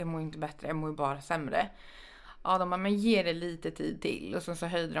 Jag mår inte bättre, jag mår bara sämre. Ja, de bara, men ge det lite tid till. Och så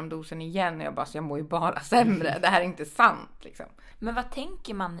höjde de dosen igen. Och jag bara, så jag mår ju bara sämre. Det här är inte sant liksom. Men vad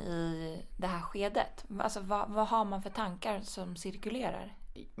tänker man i det här skedet? Alltså vad har man för tankar som cirkulerar?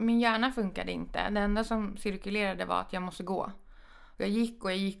 Min hjärna funkade inte. Det enda som cirkulerade var att jag måste gå. Jag gick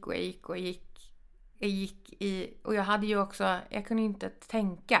och jag hade ju också, jag kunde inte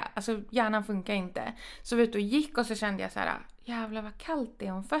tänka. Alltså hjärnan funkar inte. Så vi ut och gick och så kände jag så här, jävlar vad kallt det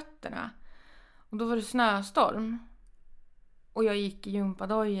är om fötterna. Och då var det snöstorm. Och jag gick i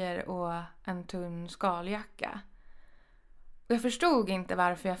gympadojor och en tunn skaljacka. Och jag förstod inte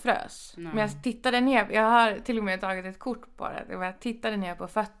varför jag frös. Nej. Men jag tittade ner, jag har till och med tagit ett kort på det. Och jag tittade ner på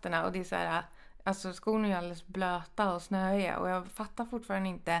fötterna och det är så här, alltså skorna är alldeles blöta och snöiga. Och jag fattar fortfarande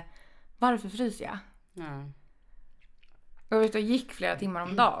inte, varför fryser jag? Nej. Och jag gick flera timmar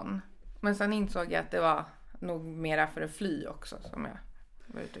om dagen. Men sen insåg jag att det var nog mera för att fly också som jag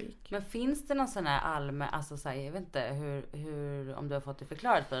var ute och gick. Men finns det någon sån här allmän, alltså så här, jag vet inte hur om du har fått det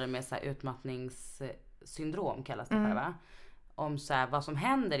förklarat för dig med så här utmattningssyndrom kallas det för, va? Om så här, vad som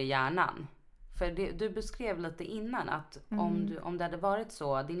händer i hjärnan. För det, du beskrev lite innan att om det hade varit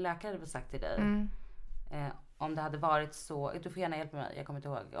så, din läkare hade sagt till dig, om det hade varit så, du får gärna hjälpa mig, jag kommer inte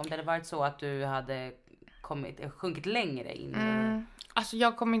ihåg. Om det hade varit så att du hade sjunkit längre in i... Alltså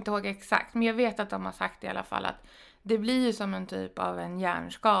jag kommer inte ihåg exakt, men jag vet att de har sagt i alla fall att det blir ju som en typ av en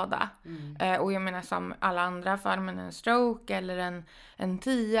hjärnskada. Och jag menar som alla andra fall, men en stroke eller en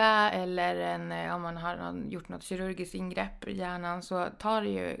TIA eller om man har gjort något kirurgiskt ingrepp i hjärnan, så tar det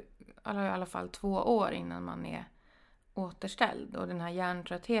ju i alla fall 2 år innan man är återställd. Och den här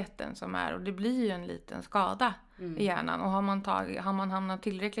hjärntröttheten som är, och det blir ju en liten skada i hjärnan. Och har man hamnat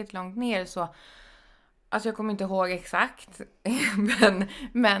tillräckligt långt ner så, alltså jag kommer inte ihåg exakt,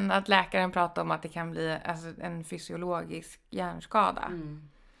 men att läkaren pratade om att det kan bli en fysiologisk hjärnskada.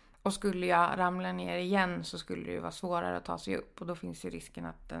 Och skulle jag ramla ner igen så skulle det ju vara svårare att ta sig upp. Och då finns ju risken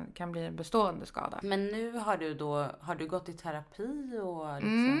att den kan bli en bestående skada. Men nu har du gått i terapi och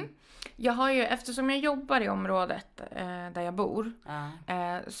liksom... Jag har ju, eftersom jag jobbar i området där jag bor,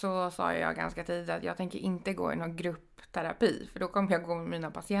 så sa jag ganska tidigt att jag tänker inte gå i någon gruppterapi. För då kommer jag gå med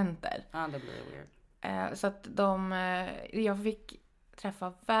mina patienter. Ja, det blir weird. Så att jag fick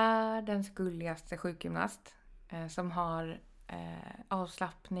träffa världens gulligaste sjukgymnast som har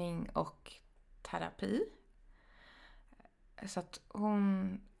avslappning och terapi. Så att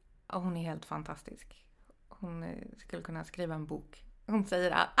hon är helt fantastisk. Hon skulle kunna skriva en bok. Hon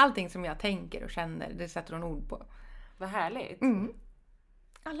säger allting som jag tänker och känner, det sätter hon ord på. Vad härligt.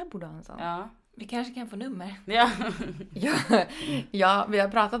 Alla borde ha en sån. Ja. Vi kanske kan få nummer. Ja, vi har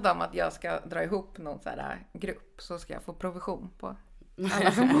pratat om att jag ska dra ihop någon sån här grupp, så ska jag få provision på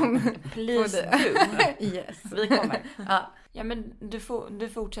alla som Please do. Yes. Vi kommer. Ja, men du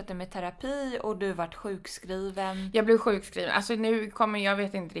fortsätter med terapi och du vart sjukskriven. Jag blev sjukskriven. Alltså nu jag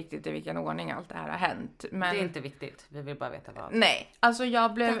vet inte riktigt i vilken ordning allt det här har hänt. Men... Det är inte viktigt. Vi vill bara veta vad. Nej, alltså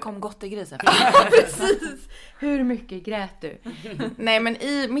jag blev... Där kom gottegrisen. Precis. Hur mycket grät du? Nej, men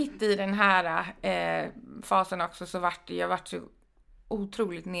mitt i den här fasen också så vart jag så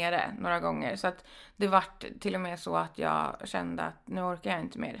otroligt nere några gånger. Så att det vart till och med så att jag kände att nu orkar jag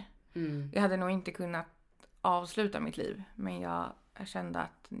inte mer. Jag hade nog inte kunnat avsluta mitt liv, men jag kände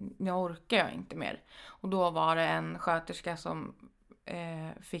att nu orkar jag inte mer. Och då var det en sköterska som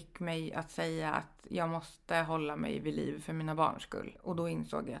fick mig att säga att jag måste hålla mig vid liv för mina barns skull. Och då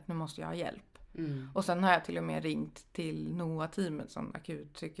insåg jag att nu måste jag ha hjälp. Och sen har jag till och med ringt till NOA-teamet som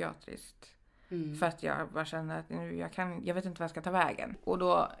akut psykiatriskt. För att jag bara kände att jag vet inte vad jag ska ta vägen. Och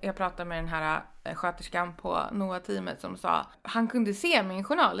då jag pratade med den här sköterskan på NOA-teamet som sa, han kunde se min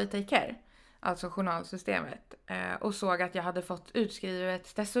journal i Take Care, alltså journalsystemet, och såg att jag hade fått utskrivet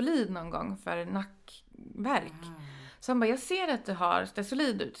Stesolid någon gång för nackvärk. Så han bara, jag ser att du har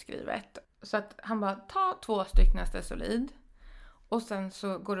Stesolid utskrivet. Så att han bara, ta 2 stycken Stesolid och sen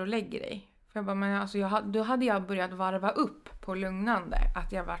så går du och lägger dig. För jag bara, men alltså då hade jag börjat varva upp på lugnande.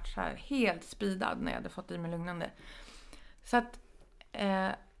 Att jag varit så här helt speedad när jag hade fått i mig lugnande. Så att,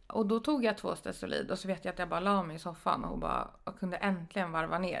 och då tog jag 2 Stesolid och så vet jag att jag bara la mig i soffan och kunde äntligen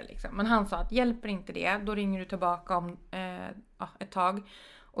varva ner liksom. Men han sa att hjälper inte det, då ringer du tillbaka om ett tag.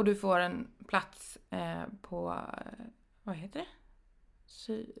 Och du får en plats på, vad heter det?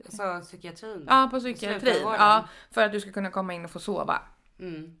 Så psykiatrin? Ja, på psykiatrin. Ja, för att du ska kunna komma in och få sova.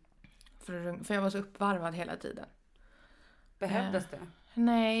 För jag var så uppvarvad hela tiden. Behövdes det?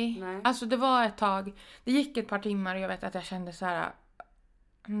 Nej. Alltså det var ett tag. Det gick ett par timmar och jag vet att jag kände så här.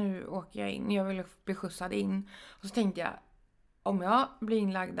 Nu åker jag in. Jag ville bli skjutsad in. Och så tänkte jag. Om jag blir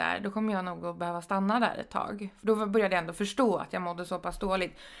inlagd där. Då kommer jag nog att behöva stanna där ett tag. För då började jag ändå förstå att jag mådde så pass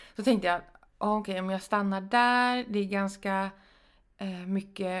dåligt. Så tänkte jag. Okej, om jag stannar där. Det är ganska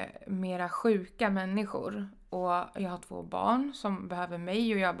mycket mera sjuka människor. Och jag har 2 barn som behöver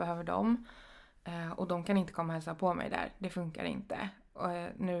mig och jag behöver dem. Och de kan inte komma och hälsa på mig där. Det funkar inte. Och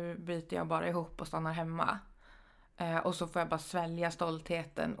nu bryter jag bara ihop och stannar hemma. Och så får jag bara svälja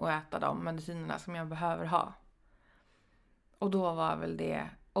stoltheten och äta de medicinerna som jag behöver ha. Och då var väl det.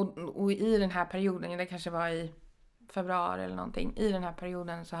 Och i den här perioden, det kanske var i februari eller någonting. I den här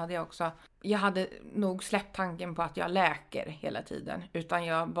perioden så hade jag hade nog släppt tanken på att jag läker hela tiden. Utan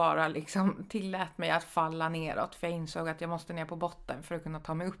jag bara liksom tillät mig att falla neråt. För jag insåg att jag måste ner på botten för att kunna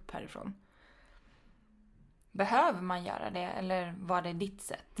ta mig upp härifrån. Behöver man göra det eller var det ditt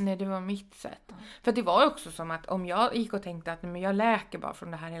sätt? Nej, det var mitt sätt. För det var också som att om jag gick och tänkte att men jag läker bara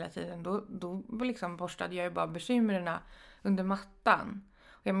från det här hela tiden. Då liksom borstade jag ju bara bekymren under mattan.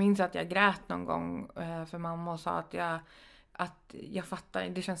 Och jag minns att jag grät någon gång för mamma och sa att jag fattar.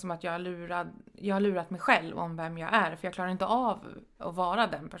 Det känns som att jag har lurat mig själv om vem jag är. För jag klarar inte av att vara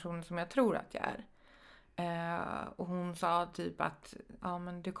den personen som jag tror att jag är. Och hon sa typ att ja,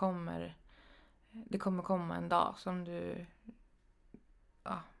 men det kommer komma en dag som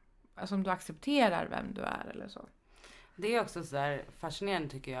du accepterar vem du är eller så. Det är också så där fascinerande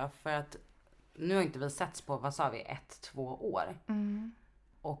tycker jag. För att nu har inte vi setts på, vad sa vi, 1-2 år.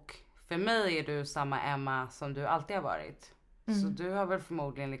 Och för mig är du samma Emma som du alltid har varit. Så du har väl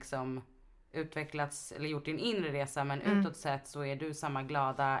förmodligen liksom utvecklats eller gjort din inre resa. Men utåt sett så är du samma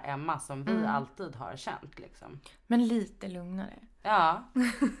glada Emma som vi alltid har känt liksom. Men lite lugnare. Ja.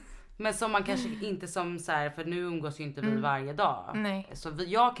 Men som man kanske inte som så här, för nu umgås ju inte vi varje dag. Nej. Så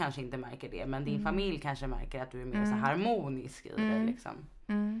jag kanske inte märker det, men din familj kanske märker att du är mer så harmonisk i det liksom.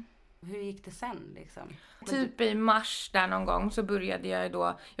 Hur gick det sen liksom? Typ i mars där någon gång så började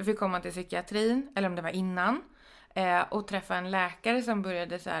jag fick komma till psykiatrin, eller om det var innan. Och träffa en läkare som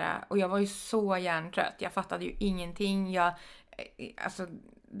började så här, och jag var ju så hjärntrött. Jag fattade ju ingenting. Alltså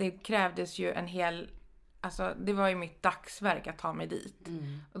det krävdes ju alltså det var ju mitt dagsverk att ta mig dit.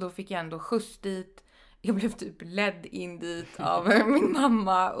 Och då fick jag ändå skjuts dit. Jag blev typ ledd in dit av min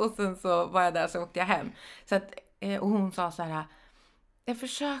mamma. Och sen så var jag där så åkte jag hem. Så att, och hon sa så här. Jag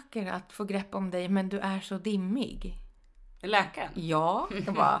försöker att få grepp om dig men du är så dimmig. Läkaren? Ja,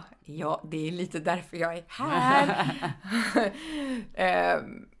 jag bara, ja det är lite därför jag är här.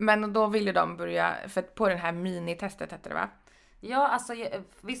 Men då ville de börja, för på den här minitestet hette det va? Ja, alltså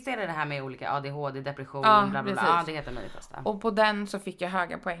visst är det här med olika ADHD, depression, ja, bla bla bla. Ja, det heter minitest. Och på den så fick jag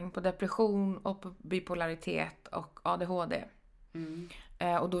höga poäng på depression och på bipolaritet och ADHD.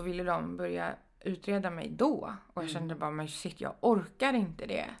 Och då ville de börja utreda mig då. Och jag kände bara, men shit, jag orkar inte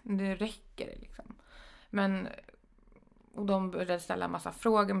det. Det räcker liksom. Och de började ställa en massa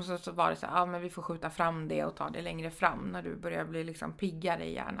frågor. Men så var det så här, men vi får skjuta fram det och ta det längre fram. När du börjar bli liksom piggare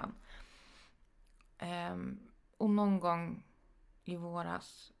i hjärnan. Och någon gång i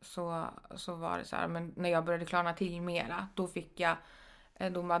våras så var det så här, men när jag började klarna till mera. Då fick jag,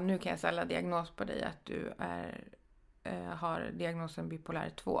 de bara, nu kan jag ställa diagnos på dig att du har diagnosen bipolär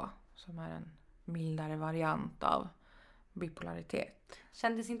 2. Som är en mildare variant av bipolaritet.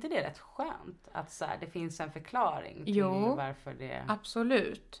 Kändes inte det rätt skönt att så här, det finns en förklaring till varför det...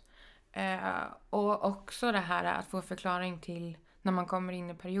 Absolut. Och också det här att få förklaring till när man kommer in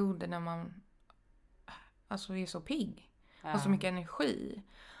i perioder när man alltså är så pigg. Har så mycket energi.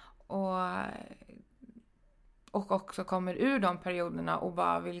 Och också kommer ur de perioderna och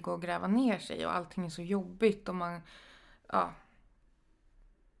bara vill gå och gräva ner sig. Och allting är så jobbigt. Och man... Ja.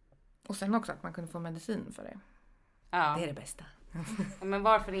 Och sen också att man kunde få medicin för det. Ja. Det är det bästa. Men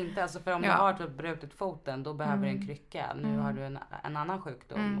varför inte? Alltså för om du har typ brutit foten, då behöver du en krycka. Nu har du en annan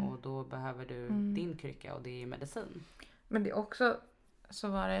sjukdom och då behöver du din krycka och det är medicin. Men det är också så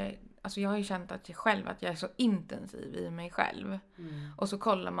var det, alltså jag har ju känt att jag är så intensiv i mig själv. Och så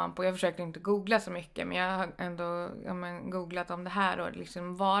kollar man på, jag försökte inte googla så mycket, men jag har ändå googlat om det här och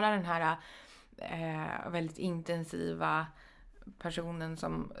liksom vara den här väldigt intensiva personen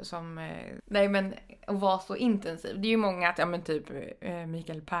som nej men att vara så intensiv. Det är ju många att typ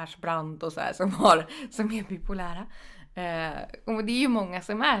Mikael Persbrandt och så här som är bipolära. Och det är ju många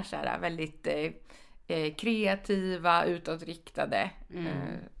som är så här väldigt kreativa, utåtriktade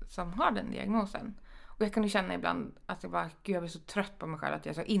som har den diagnosen. Och jag kunde känna ibland att jag blir så trött på mig själv att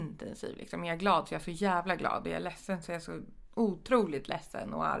jag är så intensiv liksom. Jag är glad så jag är så jävla glad, och jag är ledsen så jag är så otroligt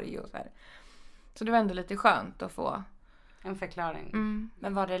ledsen och arg och så här. Så det var ändå lite skönt att få en förklaring.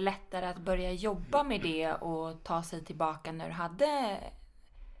 Men var det lättare att börja jobba med det och ta sig tillbaka när du hade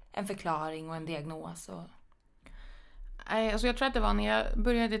en förklaring och en diagnos? Alltså jag tror att det var när jag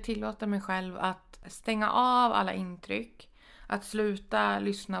började tillåta mig själv att stänga av alla intryck. Att sluta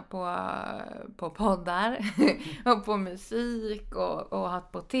lyssna på poddar och på musik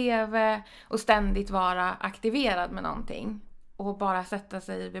och på tv. Och ständigt vara aktiverad med någonting. Och bara sätta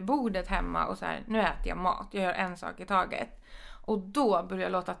sig vid bordet hemma och så här, nu äter jag mat. Jag gör en sak i taget. Och då börjar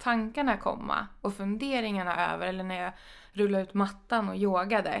jag låta tankarna komma och funderingarna över. Eller när jag rullade ut mattan och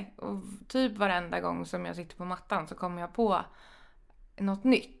yogade. Och typ varenda gång som jag sitter på mattan så kommer jag på något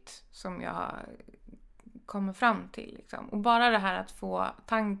nytt som jag kommer fram till. Liksom. Och bara det här att få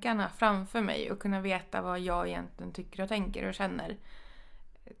tankarna framför mig och kunna veta vad jag egentligen tycker och tänker och känner.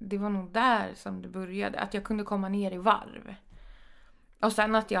 Det var nog där som det började. Att jag kunde komma ner i varv. Och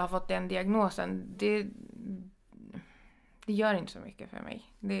sen att jag har fått den diagnosen, det gör inte så mycket för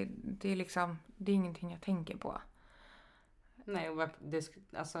mig. Det är liksom, det är ingenting jag tänker på. Nej,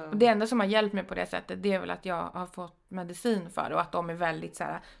 Det enda som har hjälpt mig på det sättet, det är väl att jag har fått medicin för det. Och att de är väldigt så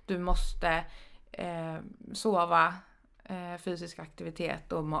här, du måste sova, fysisk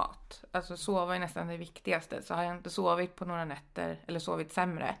aktivitet och mat. Alltså sova är nästan det viktigaste. Så har jag inte sovit på några nätter eller sovit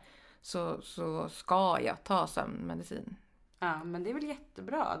sämre så ska jag ta sömnmedicin. Ja, men det är väl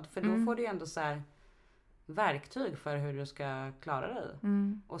jättebra. För då får du ju ändå så här verktyg för hur du ska klara dig.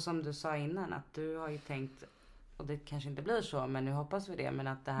 Och som du sa innan, att du har ju tänkt, och det kanske inte blir så, men nu hoppas vi det, men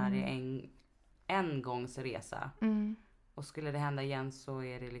att det här är en gångs resa. Och skulle det hända igen så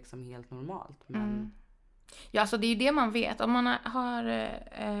är det liksom helt normalt. Men... Ja, alltså det är ju det man vet. Om man har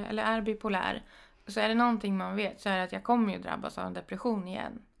eller är bipolär, så är det någonting man vet, så är det att jag kommer ju drabbas av en depression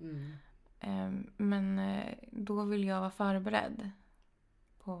igen. Men då vill jag vara förberedd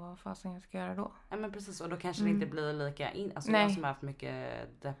på vad fasen jag ska göra då. Ja, men precis, och då kanske det inte blir lika alltså jag som har haft mycket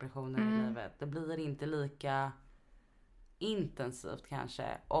depressioner i livet, det blir inte lika intensivt kanske,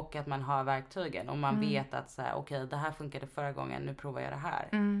 och att man har verktygen och man vet att så här, okej, det här funkade förra gången, nu provar jag det här.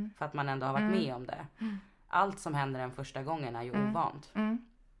 För att man ändå har varit med om det. Allt som händer den första gången är ju ovant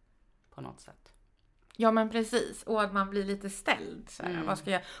på något sätt. Ja, men precis. Och att man blir lite ställd. Så här, vad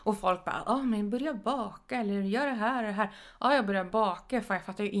ska jag... Och folk bara, men börja baka eller gör det här och det här. Ja, jag börjar baka för jag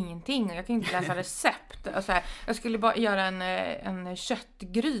fattar ju ingenting. Och jag kan inte läsa recept. Och så här, jag skulle bara göra en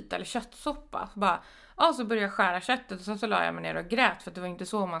köttgryta eller köttsoppa. Så började jag skära köttet och så la jag mig ner och grät. För att det var inte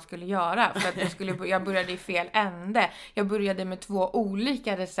så man skulle göra. För att jag började i fel ände. Jag började med 2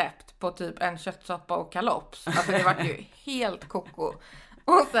 olika recept på typ en köttsoppa och kalops. Alltså det var ju helt koko.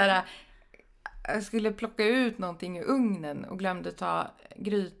 Och så här... Jag skulle plocka ut någonting i ugnen och glömde ta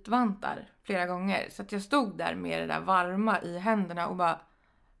grytvantar flera gånger. Så att jag stod där med det där varma i händerna och bara,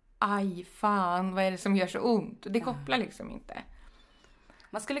 aj fan, vad är det som gör så ont? Det kopplar liksom inte.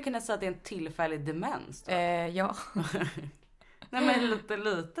 Man skulle kunna säga att det är en tillfällig demens då. Ja. Nej, men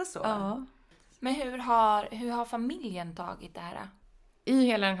lite så. Ja. Men hur har familjen tagit det här? I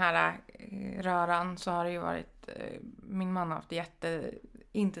hela den här röran så har det ju varit, min man har haft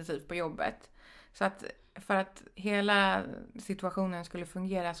jätteintensivt på jobbet. Så att för att hela situationen skulle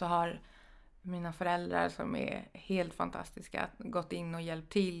fungera så har mina föräldrar, som är helt fantastiska, gått in och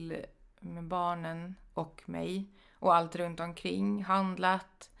hjälpt till med barnen och mig. Och allt runt omkring,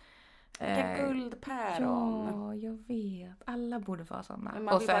 handlat. Guldpäron. Ja, jag vet. Alla borde vara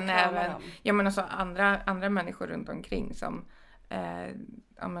sådana. Och sen även andra människor runt omkring som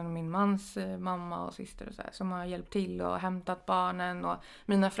min mans mamma och syster och så här, som har hjälpt till och hämtat barnen, och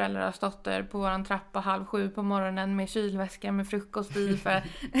mina föräldrar har stått där på våran trappa 6:30 på morgonen med kylväska med frukost i för att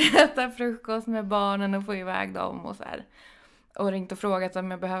äta frukost med barnen och få iväg dem och så här. Och ringt och frågat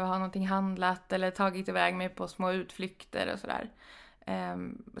om jag behöver ha någonting handlat eller tagit iväg mig på små utflykter och sådär.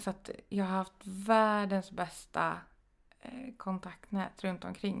 Så att jag har haft världens bästa kontaktnät runt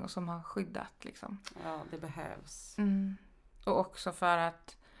omkring och som har skyddat liksom. Ja, det behövs. Och också för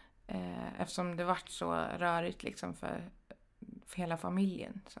att eftersom det varit så rörigt liksom för för hela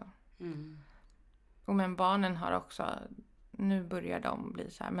familjen. Så. Och men barnen har också, nu börjar de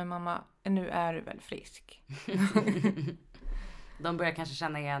bli så här, men mamma, nu är du väl frisk? De börjar kanske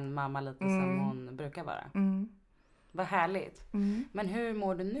känna igen mamma lite som hon brukar vara. Vad härligt. Men hur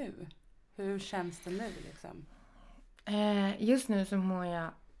mår du nu? Hur känns det nu liksom? Just nu så mår jag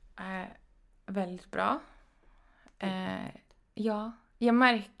väldigt bra. Ja, jag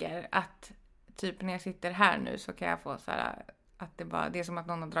märker att typ när jag sitter här nu så kan jag få så här att det är som att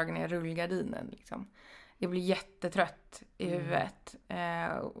någon har dragit ner rullgardinen liksom. Jag blir jättetrött i huvudet.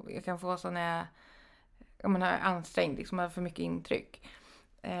 Jag kan få så när jag är ansträngd, liksom har för mycket intryck.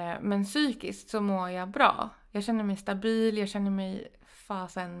 Men psykiskt så mår jag bra. Jag känner mig stabil, jag känner mig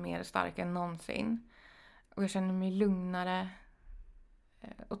fasen mer stark än någonsin. Och jag känner mig lugnare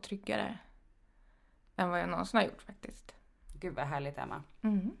och tryggare än vad jag någonsin har gjort faktiskt. Gud vad härligt, Emma.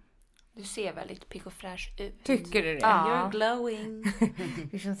 Du ser väldigt pigg och fräsch ut. Tycker du det? Ja. You're glowing.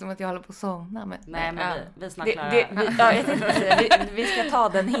 Det känns som att jag håller på att somna. Men nej, men vi är snart klara. Vi ska ta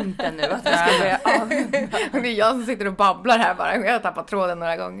den hinten nu. Att vi ska börja det är jag som sitter och babblar här bara. Jag har tappat tråden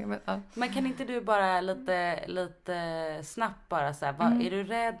några gånger. Men kan inte du bara lite snabbt bara så här, är du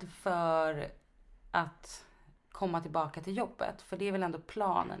rädd för att komma tillbaka till jobbet? För det är väl ändå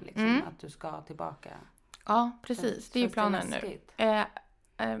planen liksom, att du ska tillbaka. Ja, precis. Det är ju planen nu.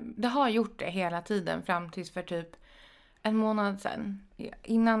 Det har gjort det hela tiden fram tills för typ en månad sedan.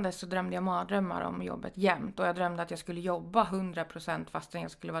 Innan dess så drömde jag mardrömmar om jobbet jämt. Och jag drömde att jag skulle jobba 100% fastän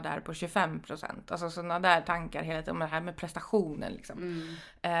jag skulle vara där på 25%. Alltså sådana där tankar hela tiden om det här med prestationen liksom.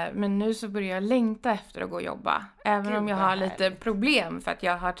 Men nu så börjar jag längta efter att gå och jobba. Även om jag har lite problem för att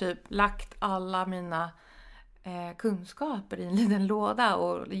jag har typ lagt alla mina kunskaper i en liten låda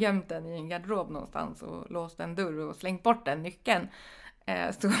och gömt den i en garderob någonstans och låst en dörr och slängt bort den nyckeln.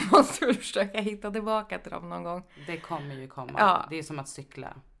 Så måste vi försöka hitta tillbaka till dem någon gång. Det kommer ju komma. Ja. Det är som att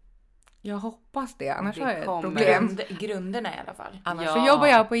cykla. Jag hoppas det. Annars har jag ett problem. Grunderna i alla fall. Annars så jobbar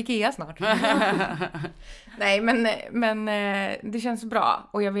jag på Ikea snart. Nej, men det känns bra.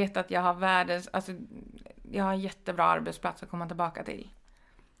 Och jag vet att jag har jag har en jättebra arbetsplats att komma tillbaka till.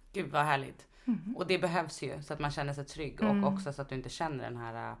 Gud vad härligt. Och det behövs ju så att man känner sig trygg. Och också så att du inte känner den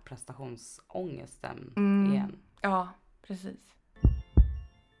här prestationsångesten igen. Ja, precis.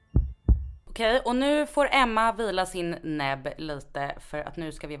 Okej, och nu får Emma vila sin näbb lite för att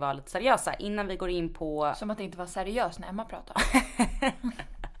nu ska vi vara lite seriösa innan vi går in på... Som att det inte var seriöst när Emma pratade.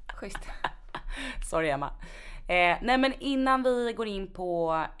 Schysst. Sorry Emma. Nej men innan vi går in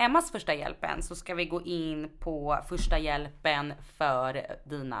på Emmas första hjälpen så ska vi gå in på första hjälpen för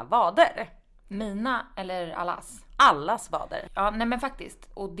dina vader. Mina eller allas? Allas vader. Ja, nej men faktiskt.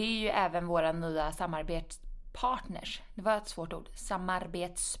 Och det är ju även våra nya samarbetspartners. Det var ett svårt ord.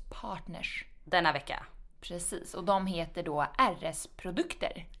 Samarbetspartners. Denna vecka. Precis, och de heter då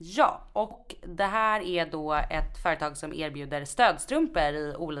RS-produkter. Ja, och det här är då ett företag som erbjuder stödstrumpor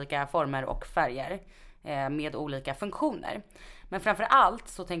i olika former och färger med olika funktioner. Men framför allt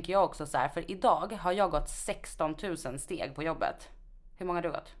så tänker jag också så här, för idag har jag gått 16 000 steg på jobbet. Hur många har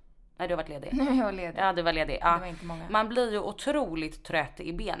du gått? Nej, du har varit ledig. Nej, jag var ledig. Ja, du var ledig. Ja. Det var inte många. Man blir ju otroligt trött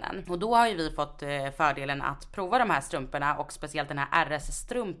i benen. Och då har ju vi fått fördelen att prova de här strumporna. Och speciellt den här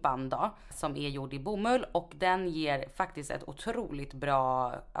RS-strumpan då. Som är gjord i bomull. Och den ger faktiskt ett otroligt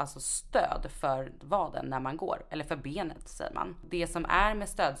bra stöd för vaden när man går. Eller för benet säger man. Det som är med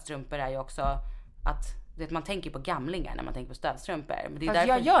stödstrumpor är ju också att... man tänker på gamlingar när man tänker på stödstrumpor. Men det är därför...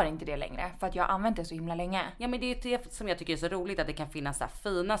 jag gör inte det längre. För att jag har använt det så himla länge. Ja, men det är det som jag tycker är så roligt. Att det kan finnas så här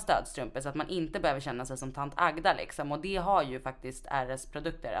fina stödstrumpor. Så att man inte behöver känna sig som tant Agda liksom. Och det har ju faktiskt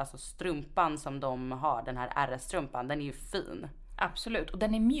RS-produkter. Alltså strumpan som de har. Den här RS-strumpan. Den är ju fin. Absolut. Och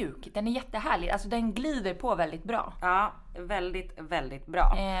den är mjuk. Den är jättehärlig. Alltså den glider på väldigt bra. Ja, väldigt, väldigt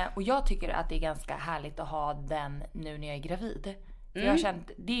bra. Och jag tycker att det är ganska härligt att ha den nu när jag är gravid. Jag har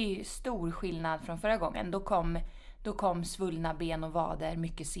känt, det är stor skillnad från förra gången. Då kom svullna ben och vader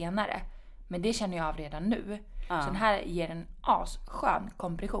mycket senare. Men det känner jag av redan nu. Så den här ger en asskön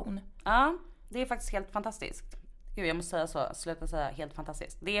kompression. Ja, det är faktiskt helt fantastiskt. Gud, jag måste säga så. Sluta säga helt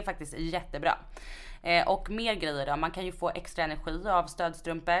fantastiskt. Det är faktiskt jättebra. Och mer grejer då. Man kan ju få extra energi av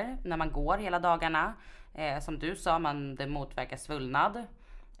stödstrumpor när man går hela dagarna. Som du sa, det motverkar svullnad.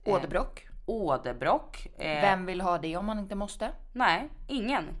 Åderbråck. Vem vill ha det om man inte måste? Nej,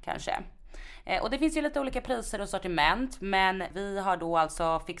 ingen kanske. Och det finns ju lite olika priser och sortiment. Men vi har då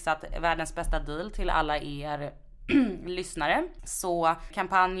alltså fixat världens bästa deal till alla er lyssnare. Så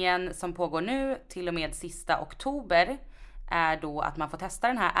kampanjen som pågår nu till och med sista oktober är då att man får testa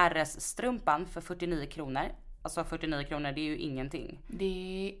den här RS-strumpan för 49 kronor. Alltså 49 kronor, det är ju ingenting.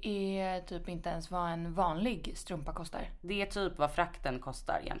 Det är typ inte ens vad en vanlig strumpa kostar. Det är typ vad frakten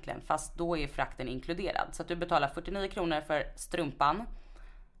kostar egentligen. Fast då är frakten inkluderad. Så att du betalar 49 kronor för strumpan.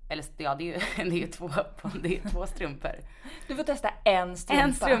 Eller ja, det är ju två strumpor. Du får testa en strumpa.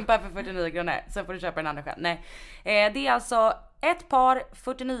 En strumpa för 49 kronor. Sen får du köpa den andra själv. Nej. Det är alltså ett par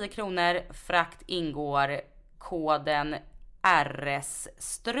 49 kronor. Frakt ingår. Koden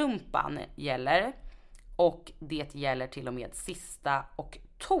RS-strumpan gäller. Och det gäller till och med sista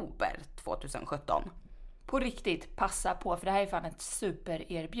oktober 2017. På riktigt, passa på. För det här är fan ett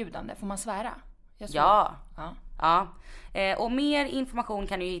supererbjudande. Får man svära? Ja. Och mer information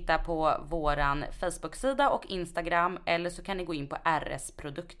kan ni hitta på våran Facebook-sida och Instagram. Eller så kan ni gå in på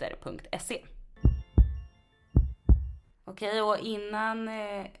rsprodukter.se. Okej, och innan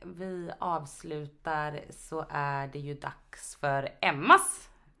vi avslutar så är det ju dags för Emmas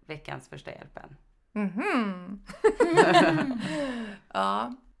veckans första hjälpen.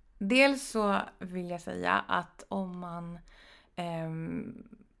 Ja, dels så vill jag säga att om man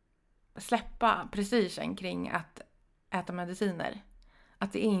släppa prestigen kring att äta mediciner.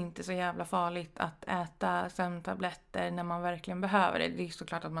 Att det är inte så jävla farligt att äta sömntabletter när man verkligen behöver det. Det är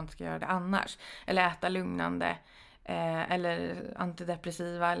såklart att man inte ska göra det annars. Eller äta lugnande eller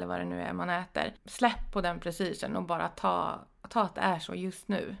antidepressiva eller vad det nu är man äter. Släpp på den prestigen och bara ta att det är så just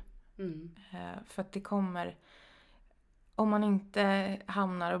nu. För att det kommer, om man inte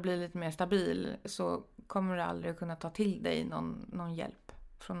hamnar och blir lite mer stabil så kommer du aldrig kunna ta till dig någon hjälp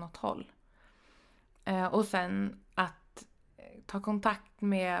från något håll. Och sen att ta kontakt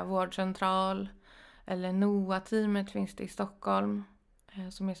med vårdcentral eller NOA-teamet finns det i Stockholm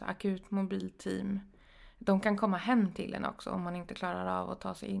som är så akut mobilteam. De kan komma hem till en också om man inte klarar av att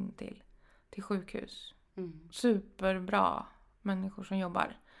ta sig in till sjukhus. Superbra människor som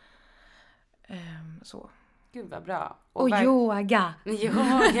jobbar. Så. Gud vad bra. Och yoga.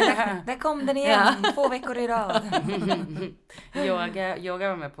 Yoga. Där kom den igen. 2 veckor i rad. Yoga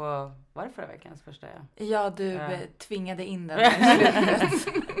var med på, var det förra veckans första? Ja, du tvingade in den.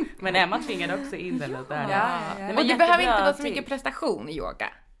 Men Emma tvingade också in den lite. Nej, men det behöver inte vara så mycket prestation i yoga.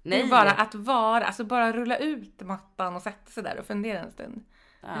 Nej. Det är bara att vara, alltså bara rulla ut mattan och sätta sig där och fundera en stund.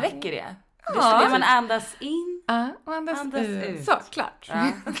 Räcker det? Ja. Man andas in och andas ut. Så, klart.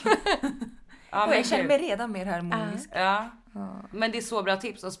 Ja, men jag känner mig redan mer harmonisk. Ja. Men det är så bra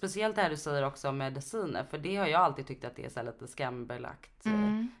tips. Och speciellt det här du säger också om mediciner. För det har jag alltid tyckt att det är så lite skambelagt.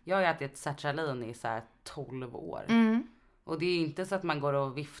 Jag har ätit sertralin i så här 12 år. Och det är inte så att man går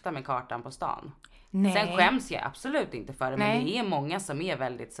och viftar med kartan på stan. Nej. Sen skäms jag absolut inte för det. Men det är många som är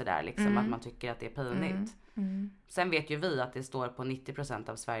väldigt sådär liksom att man tycker att det är pinigt. Sen vet ju vi att det står på 90%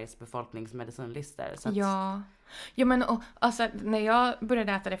 av Sveriges befolkningsmedicinlistor. Så att... Ja, men alltså, när jag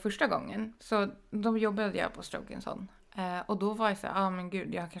började äta det första gången så då jobbade jag på Strokinson. Och då var jag så här, men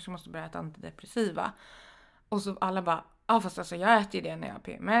gud, jag kanske måste börja äta antidepressiva. Och så alla bara, fast alltså jag äter ju det när jag har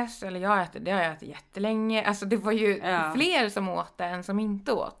PMS. Eller det har jag ätit jättelänge. Alltså det var ju fler som åt det än som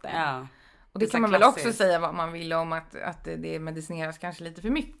inte åt det. Ja. Och det kan man väl också säga vad man vill om att det medicineras kanske lite för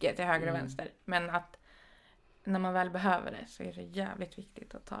mycket till höger och vänster. Men att när man väl behöver det så är det jävligt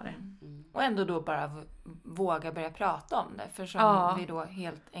viktigt att ta det. Och ändå då bara våga börja prata om det. För som vi då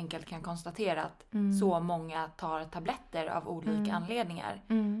helt enkelt kan konstatera att så många tar tabletter av olika anledningar.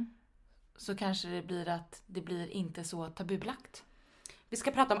 Så kanske det blir att det blir inte så tabubelagt. Vi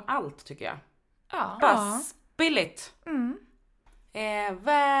ska prata om allt tycker jag. Ja. Bara spill it.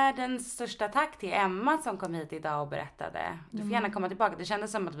 Världens största tack till Emma som kom hit idag och berättade. Du får gärna komma tillbaka. Det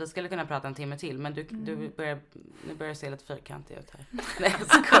kändes som att vi skulle kunna prata en timme till. Men nu börjar se lite fyrkantig ut här. Nej,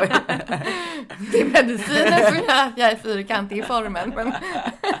 jag skojar. Det är medicinen som jag är fyrkantig i formen. Men...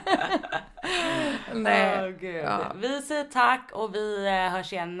 Nej. Gud. Ja. Vi säger tack och vi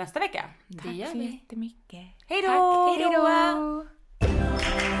hörs igen nästa vecka. Det gör vi. Tack så jättemycket. Hej då! Hej då!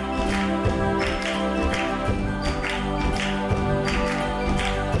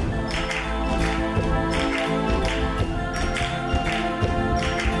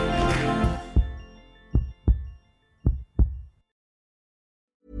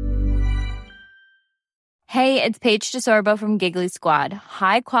 Hey, it's Paige DeSorbo from Giggly Squad.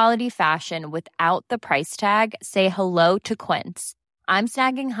 High quality fashion without the price tag. Say hello to Quince. I'm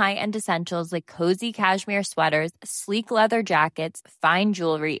snagging high-end essentials like cozy cashmere sweaters, sleek leather jackets, fine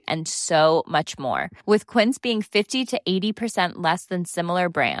jewelry, and so much more. With Quince being 50 to 80% less than similar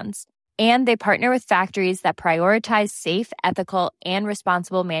brands. And they partner with factories that prioritize safe, ethical, and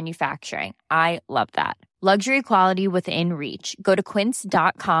responsible manufacturing. I love that. Luxury quality within reach. Go to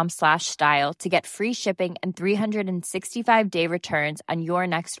quince.com/style to get free shipping and 365-day returns on your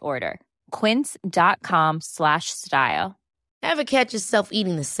next order. quince.com/style. Ever catch yourself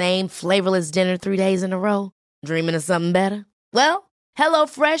eating the same flavorless dinner 3 days in a row? Dreaming of something better? Well,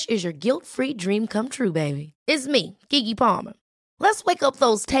 HelloFresh is your guilt-free dream come true, baby. It's me, Keke Palmer. Let's wake up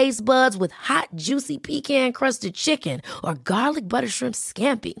those taste buds with hot, juicy pecan-crusted chicken or garlic butter shrimp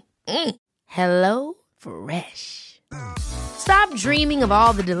scampi. Hello Fresh. Stop dreaming of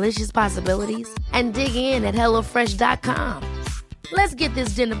all the delicious possibilities and dig in at HelloFresh.com. Let's get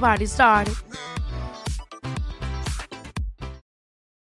this dinner party started.